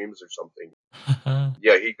his dreams or something.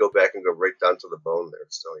 Yeah, he'd go back and go right down to the bone there.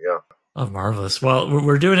 So yeah. Oh, marvelous. Well,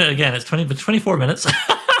 we're doing it again. It's 24 minutes.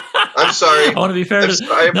 I'm sorry. I want to be fair to.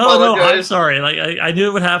 I apologize. No, I'm sorry. Like I knew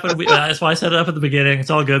it would happen. That's why I set it up at the beginning. It's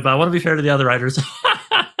all good, but I want to be fair to the other writers.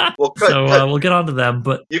 Well, we'll get on to them.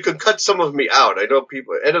 But you can cut some of me out. I know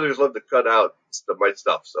editors love to cut out my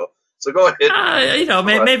stuff. So go ahead.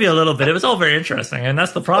 Maybe a little bit. It was all very interesting, and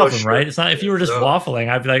that's the problem, right? It's not if you were just waffling,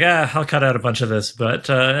 I'd be like, I'll cut out a bunch of this. But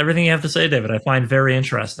everything you have to say, David, I find very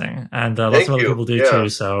interesting, and lots of other people do too.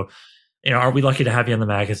 So, are we lucky to have you in the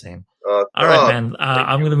magazine? All right, man.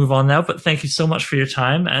 I'm going to move on now, but thank you so much for your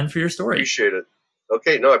time and for your story. Appreciate it.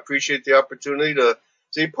 Okay, no, I appreciate the opportunity to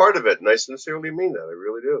be part of it, and I sincerely mean that. I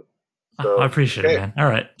really do. So, I appreciate it, man. All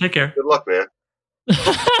right, take care. Good luck, man.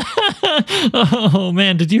 Oh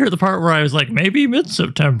man, did you hear the part where I was like, maybe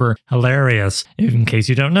mid-September? Hilarious. In case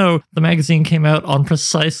you don't know, the magazine came out on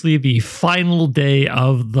precisely the final day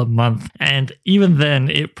of the month. And even then,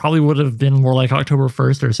 it probably would have been more like October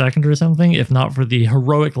 1st or 2nd or something, if not for the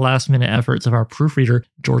heroic last-minute efforts of our proofreader,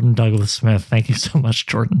 Jordan Douglas Smith. Thank you so much,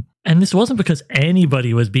 Jordan. And this wasn't because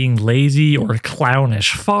anybody was being lazy or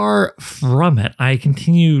clownish. Far from it. I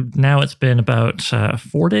continued, now it's been about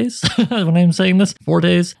 4 days when I'm saying this, 4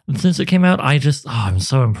 days since it came out. I'm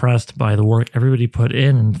so impressed by the work everybody put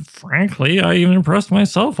in. And frankly, I even impressed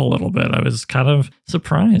myself a little bit. I was kind of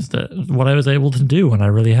surprised at what I was able to do when I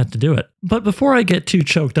really had to do it. But before I get too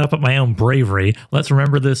choked up at my own bravery, let's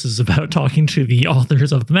remember this is about talking to the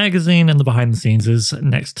authors of the magazine, and the behind the scenes is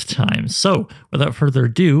next time. So without further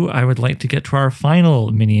ado, I would like to get to our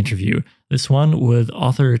final mini interview, this one with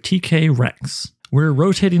author TK Rex. We're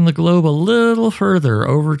rotating the globe a little further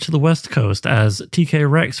over to the West Coast as TK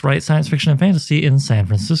Rex writes science fiction and fantasy in San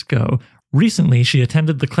Francisco. Recently, she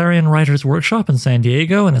attended the Clarion Writers Workshop in San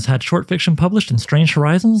Diego and has had short fiction published in Strange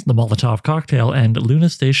Horizons, The Molotov Cocktail, and Luna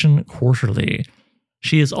Station Quarterly.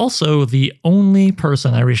 She is also the only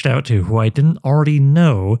person I reached out to who I didn't already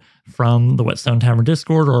know from the Whetstone Tavern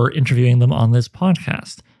Discord or interviewing them on this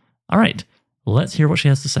podcast. All right, let's hear what she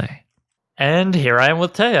has to say. And here I am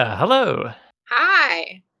with Taya. Hello.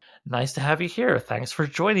 Hi. Nice to have you here. Thanks for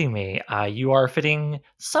joining me. You are fitting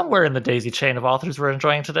somewhere in the daisy chain of authors we're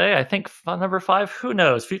enjoying today. I think number 5. Who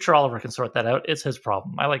knows? Future Oliver can sort that out. It's his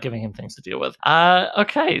problem. I like giving him things to deal with.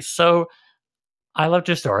 Okay, so I loved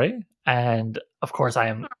your story. And of course, I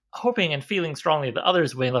am hoping and feeling strongly that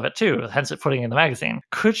others may love it too, hence it putting it in the magazine.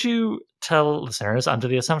 Could you tell listeners, under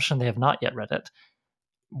the assumption they have not yet read it,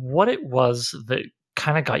 what it was that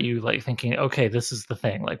kind of got you like thinking, okay, this is the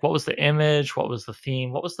thing? Like, what was the image? What was the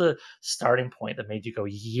theme? What was the starting point that made you go,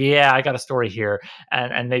 yeah, I got a story here?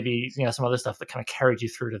 And maybe, some other stuff that kind of carried you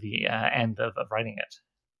through to the end of writing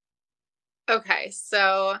it. Okay,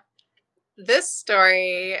 so this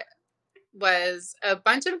story was a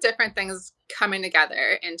bunch of different things coming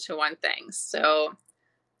together into one thing. So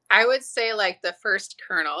I would say like the first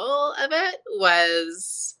kernel of it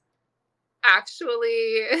was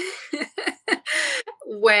actually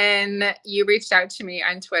when you reached out to me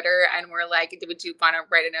on Twitter and were like, would you want to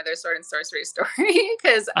write another sword and sorcery story?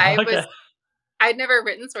 Because I'd never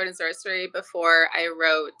written sword and sorcery before I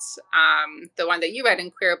wrote the one that you read in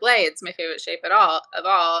Queer Blades, my favorite shape of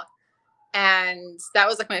all. And that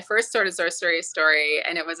was like my first sword and sorcery story,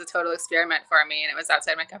 and it was a total experiment for me, and it was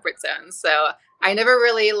outside my comfort zone. So I never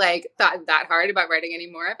really like thought that hard about writing any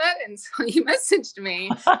more of it until you messaged me.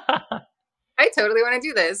 I totally want to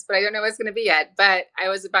do this, but I don't know what it's going to be yet. But I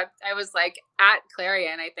was like at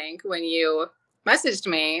Clarion, I think, when you messaged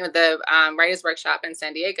me with the Writers Workshop in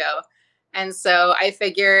San Diego. And so I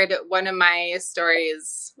figured one of my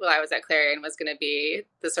stories while I was at Clarion was going to be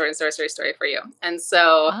the sword and sorcery story for you. And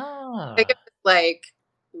so I think it was like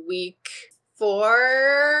week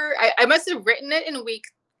 4. I must have written it in week.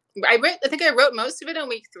 I think I wrote most of it in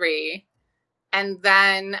week 3. And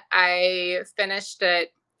then I finished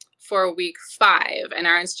it for week 5. And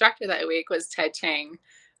our instructor that week was Ted Chiang,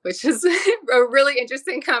 which is a really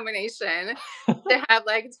interesting combination to have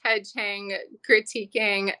like Ted Chiang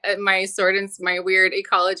critiquing my weird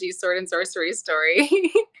ecology sword and sorcery story.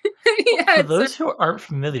 Yeah, for those who aren't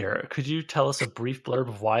familiar, could you tell us a brief blurb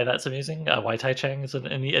of why that's amazing? Why Ted Chiang is an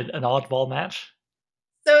oddball match?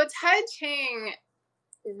 So Ted Chiang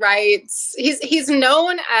writes, he's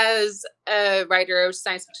known as a writer of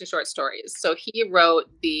science fiction short stories. So he wrote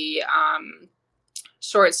the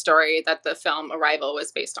short story that the film Arrival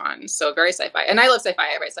was based on. So very sci-fi. And I love sci-fi.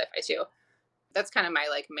 I write sci-fi too. That's kind of my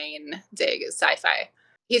like main dig is sci-fi.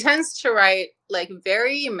 he tends to write like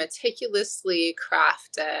very meticulously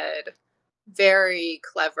crafted, very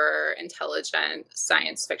clever, intelligent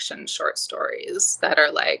science fiction short stories that are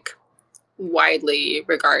like widely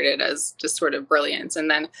regarded as just sort of brilliant. And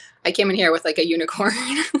then I came in here with like a unicorn.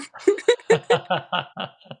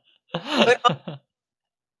 But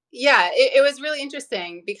yeah, it was really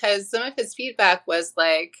interesting because some of his feedback was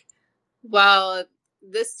like, well,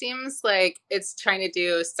 this seems like it's trying to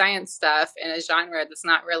do science stuff in a genre that's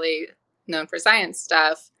not really known for science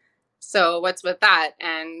stuff. So what's with that?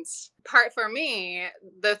 And part for me,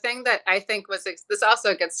 the thing that I think was, this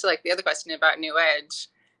also gets to like the other question about New Age.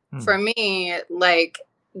 For me, like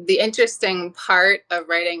the interesting part of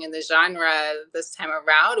writing in the genre this time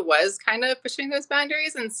around was kind of pushing those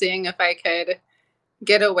boundaries and seeing if I could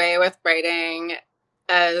get away with writing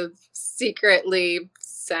a secretly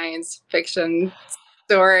science fiction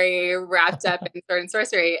story wrapped up in sword and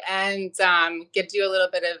sorcery, and gives you a little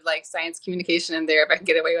bit of like science communication in there if I can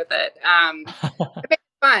get away with it. It's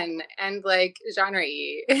fun and like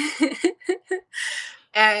genre-y.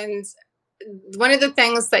 And one of the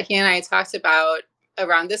things that he and I talked about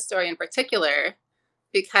around this story in particular,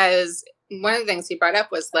 because one of the things he brought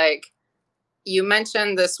up was like, you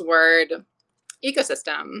mentioned this word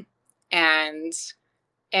ecosystem, and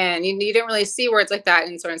you don't really see words like that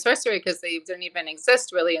in sword and sorcery because they didn't even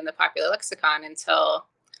exist really in the popular lexicon until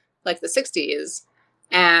like the 60s,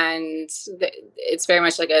 and it's very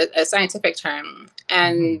much like a scientific term.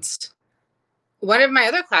 And one of my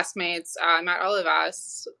other classmates, Matt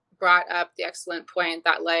Olivas, brought up the excellent point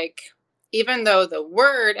that like, even though the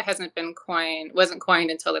word wasn't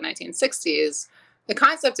coined until the 1960s, the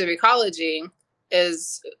concept of ecology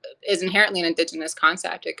is inherently an indigenous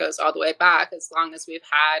concept. It goes all the way back as long as we've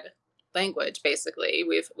had language. Basically,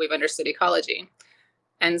 we've understood ecology,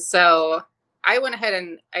 and so I went ahead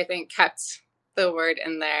and I think kept the word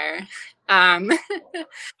in there, and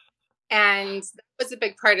that was a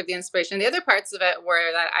big part of the inspiration. The other parts of it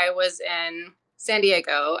were that I was in San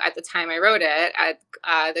Diego at the time I wrote it at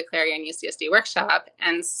the Clarion UCSD workshop,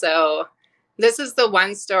 and so this is the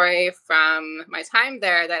one story from my time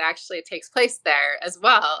there that actually takes place there as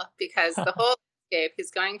well, because the whole landscape,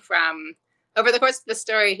 he's going from, over the course of the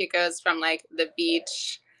story, he goes from like the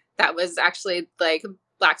beach that was actually like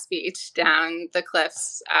Black's Beach down the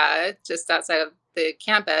cliffs just outside of the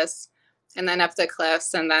campus, and then up the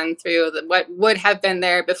cliffs, and then through what would have been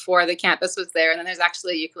there before the campus was there. And then there's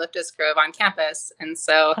actually a eucalyptus grove on campus. And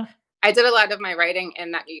so I did a lot of my writing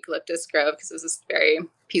in that eucalyptus grove because it was just very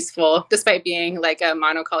peaceful. Despite being like a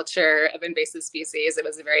monoculture of invasive species, it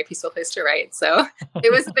was a very peaceful place to write. So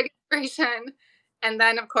it was a big inspiration. And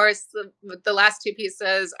then, of course, the last two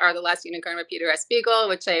pieces are The Last Unicorn by Peter S. Beagle,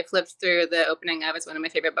 which I flipped through the opening of. It's one of my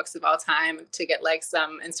favorite books of all time to get like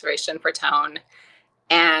some inspiration for tone.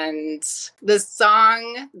 And the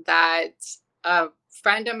song that a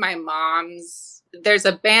friend of my mom's, there's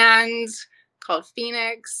a band called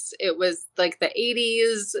Phoenix. It was like the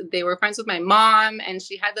 80s. They were friends with my mom, and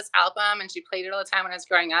she had this album and she played it all the time when I was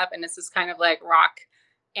growing up. And it's this kind of like rock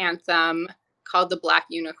anthem called The Black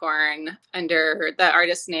Unicorn. Under the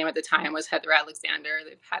artist's name at the time was Heather Alexander.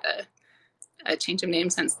 They've had a change of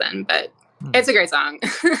name since then, but it's a great song.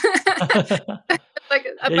 Like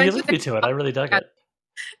a bunch you linked me to it. I really dug it.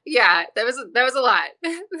 Yeah, that was a lot.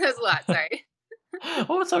 That was a lot. Sorry.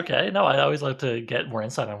 Well, it's okay. No, I always like to get more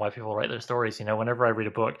insight on why people write their stories. You know, whenever I read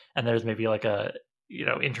a book and there's maybe like a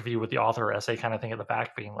interview with the author or essay kind of thing at the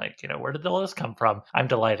back being like, where did all this come from? I'm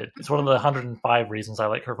delighted. It's one of the 105 reasons I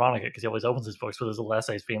like Kurt Vonnegut, because he always opens his books with his little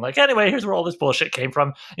essays being like, anyway, here's where all this bullshit came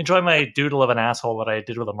from. Enjoy my doodle of an asshole that I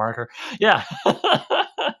did with a marker. Yeah.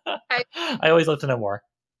 I always love to know more.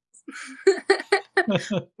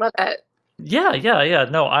 Love it. Yeah.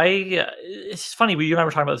 No, it's funny. You and I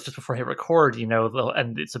were talking about this just before I hit record,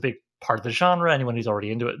 and it's a big part of the genre. Anyone who's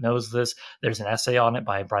already into it knows this. There's an essay on it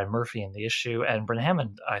by Brian Murphy in The Issue, and Bryn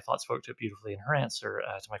Hammond, I thought, spoke to it beautifully in her answer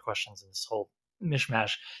to my questions in this whole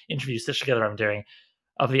mishmash interview stitched together I'm doing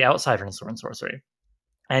of the outsider in Sword and Sorcery.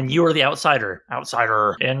 And you are the outsider.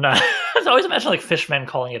 And I always imagine like fishmen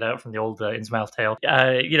calling it out from the old Innsmouth tale,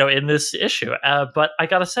 in this issue. But I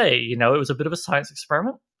gotta say, it was a bit of a science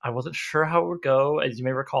experiment. I wasn't sure how it would go. As you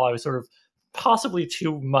may recall, I was sort of possibly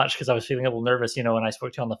too much because I was feeling a little nervous, when I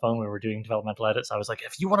spoke to you on the phone when we were doing developmental edits. I was like,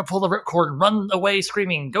 if you want to pull the ripcord, run away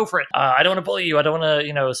screaming, go for it. I don't want to bully you. I don't want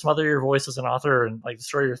to, smother your voice as an author and like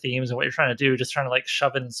destroy your themes and what you're trying to do, just trying to like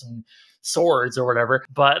shove in some swords or whatever.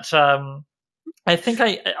 But I think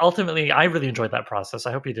I really enjoyed that process.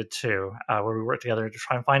 I hope you did too, where we worked together to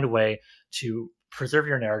try and find a way to preserve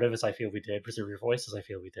your narrative as I feel we did, preserve your voice as I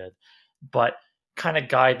feel we did, but kind of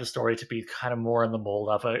guide the story to be kind of more in the mold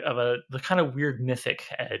of the kind of weird mythic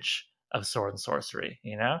edge of sword and sorcery,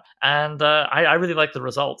 you know? And I really like the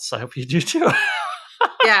results. I hope you do too.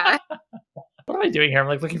 Yeah. What am I doing here? I'm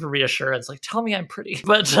like looking for reassurance. Like, tell me I'm pretty.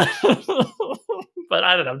 But but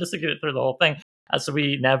I don't know. I'm just thinking it through the whole thing. So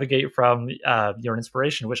we navigate from your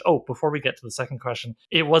inspiration, which, before we get to the second question,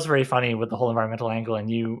 it was very funny with the whole environmental angle. And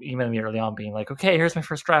you emailed me early on being like, okay, here's my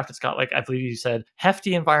first draft. It's got, like, I believe you said,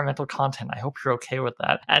 hefty environmental content. I hope you're okay with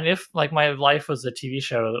that. And if, like, my life was a TV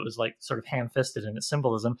show that was, like, sort of ham-fisted in its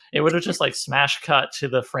symbolism, it would have just, like, smash cut to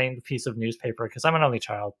the framed piece of newspaper, because I'm an only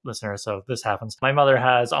child listener, so this happens. My mother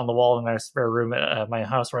has on the wall in our spare room at my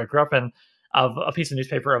house where I grew up in, of a piece of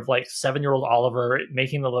newspaper of, like, 7-year-old Oliver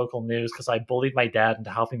making the local news because I bullied my dad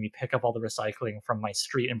into helping me pick up all the recycling from my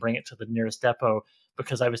street and bring it to the nearest depot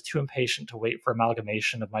because I was too impatient to wait for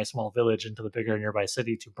amalgamation of my small village into the bigger nearby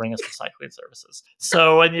city to bring us recycling services.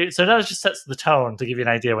 So that just sets the tone to give you an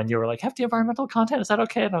idea when you were like, hefty environmental content, is that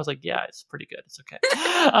okay? And I was like, yeah, it's pretty good. It's okay.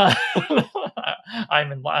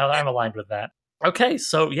 I'm aligned with that. Okay,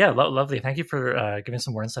 so yeah, lovely. Thank you for giving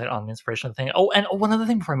some more insight on the inspiration of the thing. And one other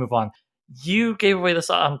thing before I move on. You gave away this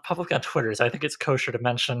publicly on Twitter, so I think it's kosher to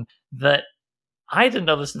mention that I didn't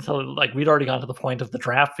know this until, like, we'd already gotten to the point of the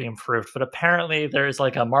draft being approved, but apparently there's,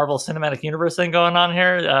 like, a Marvel Cinematic Universe thing going on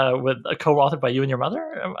here with co-authored by you and your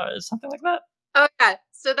mother, something like that? Oh, yeah.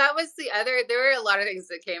 So that was the other, there were a lot of things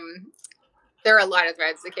that came, there were a lot of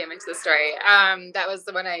threads that came into the story. That was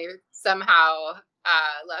the one I somehow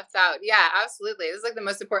left out. Yeah, absolutely. This is, like, the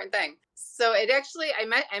most important thing. So it actually,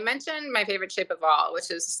 I mentioned My Favorite Shape of All, which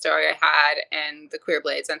is a story I had in the Queer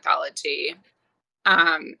Blades anthology.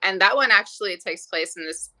 And that one actually takes place in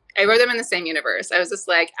this, I wrote them in the same universe. I was just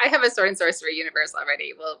like, I have a sword and sorcery universe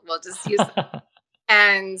already. We'll just use them.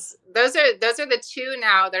 And those are the two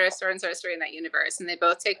now that are sword and sorcery in that universe. And they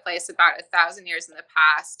both take place about 1,000 years in the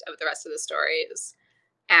past of the rest of the stories.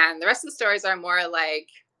 And the rest of the stories are more like,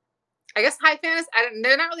 I guess, high fantasy.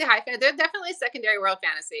 They're not really high fantasy. They're definitely secondary world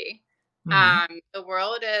fantasy. Mm-hmm. The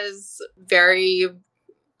world is very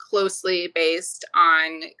closely based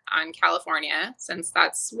on California, since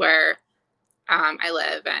that's where I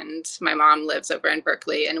live, and my mom lives over in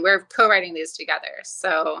Berkeley, and we're co-writing these together.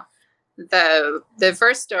 So the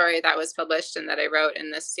first story that was published and that I wrote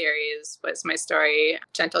in this series was my story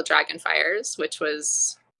Gentle Dragonfires, which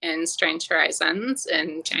was in Strange Horizons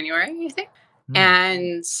in January, I think.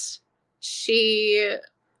 And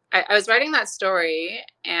I was writing that story,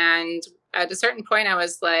 and at a certain point I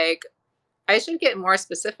was like, I should get more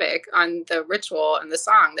specific on the ritual and the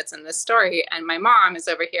song that's in this story. And my mom is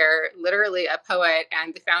over here, literally a poet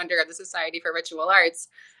and the founder of the Society for Ritual Arts.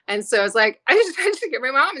 And so I was like, I should get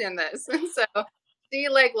my mom in this. And so she,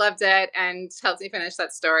 like, loved it and helped me finish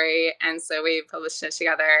that story. And so we published it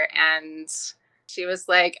together, and she was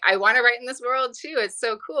like, I want to write in this world too. It's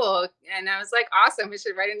so cool. And I was like, awesome, we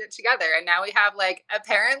should write in it together. And now we have, like,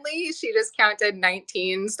 apparently she just counted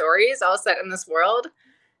 19 stories all set in this world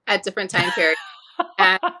at different time periods.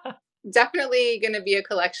 And definitely going to be a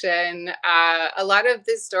collection. A lot of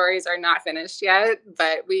these stories are not finished yet,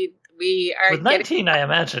 but we are with 19, I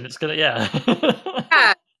imagine it's gonna, yeah.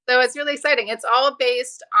 Yeah. So it's really exciting. It's all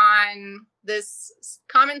based on this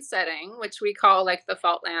common setting, which we call, like, the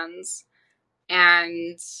Faultlands.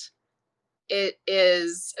 And it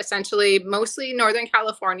is essentially mostly Northern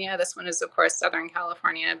California. This one is, of course, Southern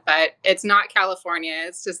California, but it's not California.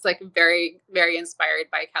 It's just, like, very, very inspired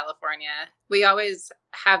by California. We always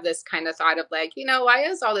have this kind of thought of, like, why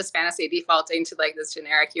is all this fantasy defaulting to, like, this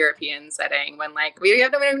generic European setting when, like, we've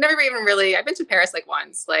never even really, I've been to Paris, like,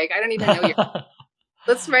 once. Like, I don't even know Europe.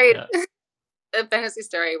 Let's write a fantasy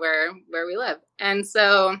story where we live. And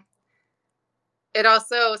so it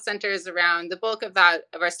also centers around, the bulk of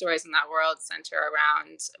our stories in that world center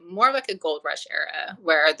around more like a gold rush era,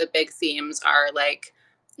 where the big themes are, like,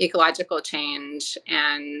 ecological change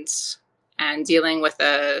and dealing with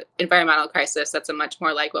a environmental crisis that's a much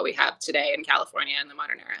more like what we have today in California in the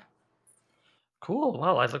modern era. Cool.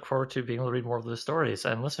 Well, I look forward to being able to read more of those stories.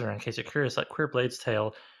 And listener, in case you're curious, that Queer Blades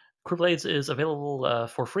tale, Queer Blades is available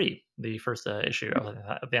for free, the first issue of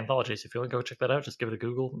the anthology. So if you want to go check that out, just give it a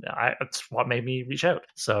Google. It's what made me reach out.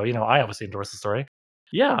 So, I obviously endorse the story.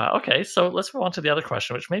 Yeah, okay. So let's move on to the other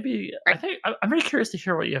question, which maybe, I think, I'm very curious to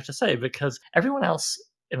hear what you have to say, because everyone else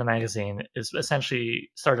in the magazine is essentially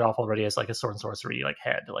started off already as, like, a sword and sorcery, like,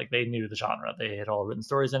 head. Like, they knew the genre. They had all written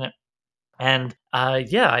stories in it. And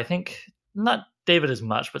I think not David as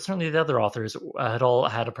much, but certainly the other authors had all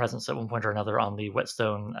had a presence at one point or another on the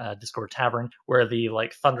Whetstone Discord Tavern, where the,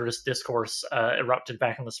 like, thunderous discourse erupted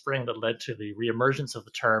back in the spring that led to the reemergence of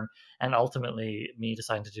the term, and ultimately me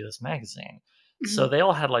deciding to do this magazine. So they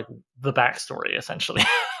all had like the backstory essentially.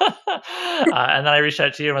 And then I reached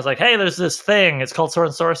out to you and was like, hey, there's this thing. It's called Sword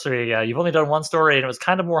and Sorcery. You've only done one story and it was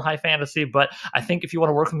kind of more high fantasy, but I think if you want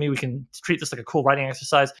to work with me, we can treat this like a cool writing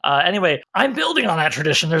exercise. Anyway, I'm building on that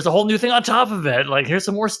tradition. There's a whole new thing on top of it. Like, here's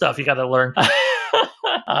some more stuff you got to learn.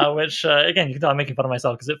 Which, again, you can tell I'm making fun of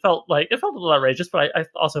myself because it felt a little outrageous, but I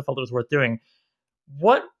also felt it was worth doing.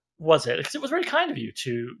 What was it? Because it was very kind of you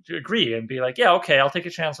to agree and be like, yeah, okay, I'll take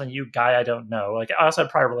a chance on you, guy I don't know. Like, I also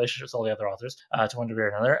had prior relationships with all the other authors to one degree or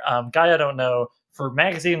another. Guy I don't know for a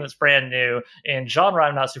magazine that's brand new in genre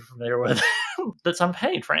I'm not super familiar with that's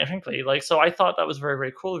unpaid, frankly. Like, so I thought that was very,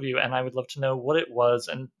 very cool of you, and I would love to know what it was.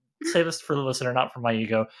 And say this for the listener, not for my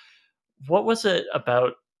ego. What was it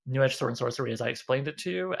about New Edge Sword and Sorcery as I explained it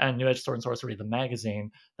to you, and New Edge Sword and Sorcery, the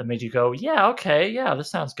magazine, that made you go, yeah, okay, yeah,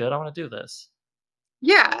 this sounds good. I want to do this.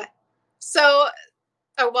 Yeah. So,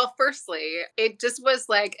 well, firstly, it just was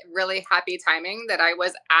like really happy timing that I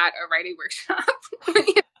was at a writing workshop.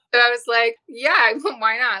 So I was like, yeah,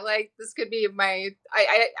 why not? Like, this could be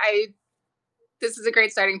this is a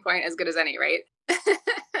great starting point, as good as any, right?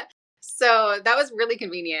 So that was really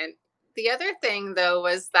convenient. The other thing, though,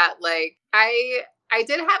 was that like I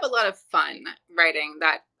did have a lot of fun writing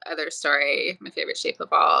that other story, My Favorite Shape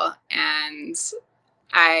of All, and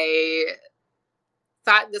I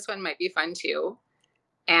thought this one might be fun too,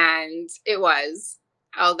 and it was.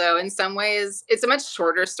 Although in some ways it's a much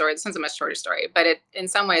shorter story. This one's a much shorter story, but it in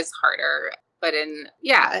some ways harder. But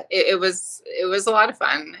it was a lot of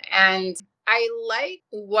fun, and I like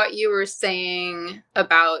what you were saying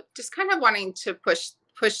about just kind of wanting to push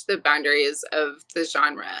the boundaries of the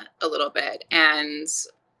genre a little bit and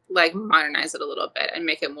like modernize it a little bit and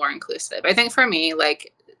make it more inclusive. I think for me,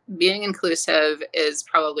 like, being inclusive is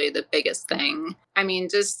probably the biggest thing. I mean,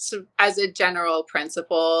 just as a general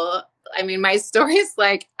principle, I mean, my story is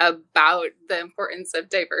like about the importance of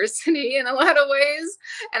diversity in a lot of ways.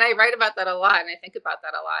 And I write about that a lot. And I think about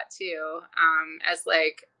that a lot too. As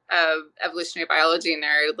like a evolutionary biology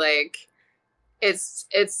nerd, like it's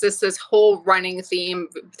just this whole running theme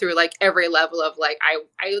through like every level of like, I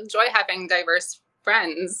enjoy having diverse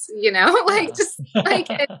friends, you know, like just like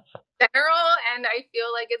in general. And I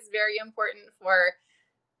feel like it's very important for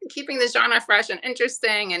keeping the genre fresh and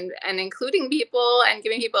interesting and including people and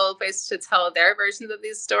giving people a place to tell their versions of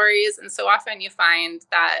these stories. And so often you find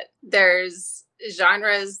that there's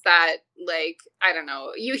genres that, like, I don't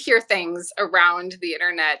know, you hear things around the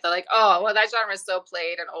internet that like, oh, well, that genre is so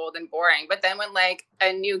played and old and boring. But then when like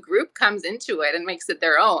a new group comes into it and makes it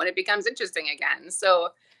their own, it becomes interesting again. So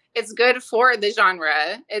it's good for the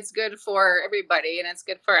genre. It's good for everybody. And it's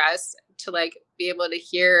good for us to like be able to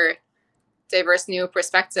hear diverse new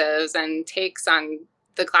perspectives and takes on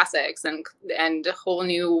the classics and whole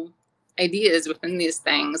new ideas within these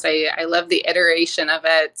things. I love the iteration of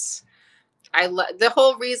it. The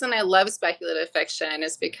whole reason I love speculative fiction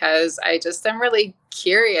is because I just am really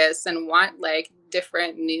curious and want like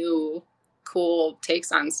different new cool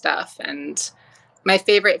takes on stuff. And my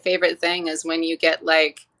favorite thing is when you get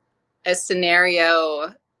like a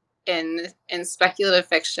scenario in speculative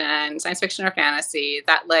fiction, science fiction or fantasy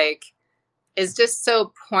that like is just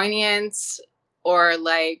so poignant, or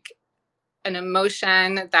like an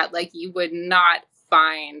emotion that like you would not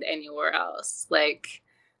find anywhere else. Like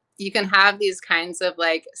you can have these kinds of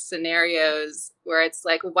like scenarios where it's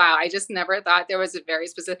like, wow, I just never thought there was a very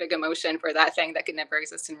specific emotion for that thing that could never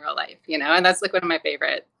exist in real life, you know? And that's like one of my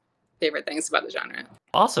favorite things about the genre.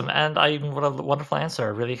 Awesome. And what a wonderful answer. I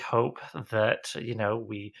really hope that, you know,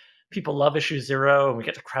 people love issue 0 and we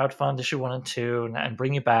get to crowdfund issue 1 and 2 and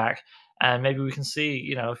bring you back. And maybe we can see,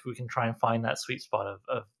 you know, if we can try and find that sweet spot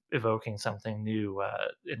of evoking something new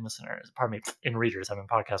in listeners, in readers. I'm in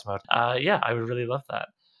podcast mode. Yeah, I would really love that.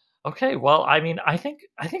 Okay, well, I mean, I think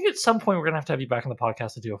at some point we're going to have you back on the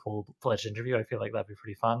podcast to do a full-fledged interview. I feel like that'd be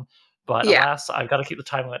pretty fun. But alas, I've got to keep the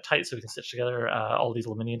time limit tight so we can stitch together all these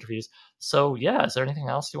little mini interviews. So yeah, is there anything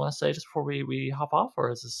else you want to say just before we hop off,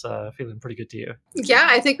 or is this feeling pretty good to you? Yeah,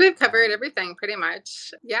 I think we've covered everything pretty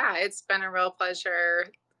much. Yeah, it's been a real pleasure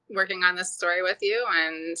working on this story with you,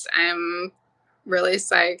 and I'm really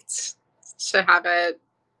psyched to have it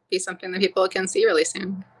be something that people can see really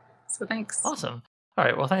soon. So thanks. Awesome. All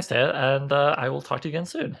right, well, thanks, Dad, and I will talk to you again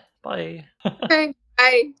soon. Bye. Okay,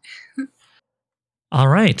 bye. All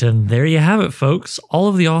right, and there you have it, folks. All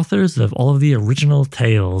of the authors of all of the original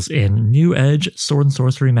tales in New Edge Sword and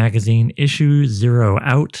Sorcery magazine, issue 0,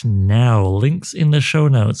 out now. Links in the show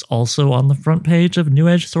notes, also on the front page of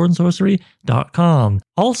newedgeswordandsorcery.com.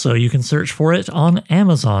 Also, you can search for it on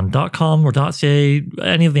Amazon.com or .ca.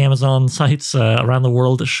 Any of the Amazon sites around the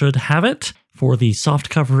world should have it for the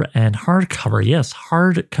softcover and hardcover, yes,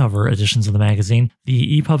 hardcover editions of the magazine.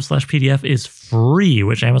 The EPUB/PDF is free,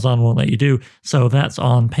 which Amazon won't let you do, so that's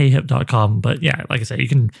on payhip.com. But yeah, like I said, you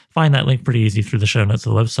can find that link pretty easy through the show notes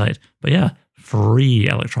of the website. But yeah, free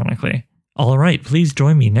electronically. All right, please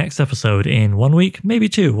join me next episode in 1 week, maybe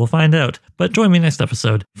 2, we'll find out. But join me next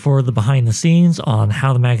episode for the behind the scenes on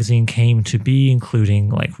how the magazine came to be, including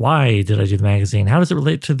like why did I do the magazine, how does it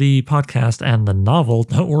relate to the podcast and the novel,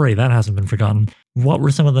 don't worry, that hasn't been forgotten, what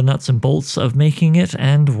were some of the nuts and bolts of making it,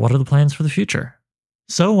 and what are the plans for the future.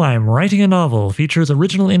 So I'm Writing a Novel features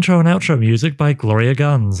original intro and outro music by Gloria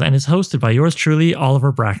Guns and is hosted by yours truly,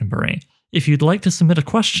 Oliver Brackenbury. If you'd like to submit a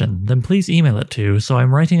question, then please email it to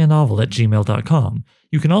soimwritinganovel@gmail.com.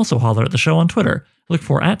 You can also holler at the show on Twitter. Look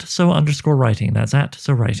for @so_writing, that's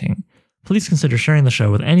 @so_writing. Please consider sharing the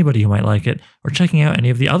show with anybody who might like it, or checking out any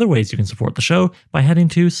of the other ways you can support the show by heading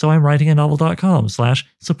to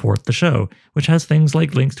soimwritinganovel.com/support the show, which has things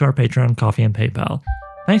like links to our Patreon, Coffee, and PayPal.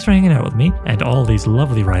 Thanks for hanging out with me and all these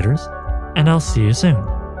lovely writers, and I'll see you soon.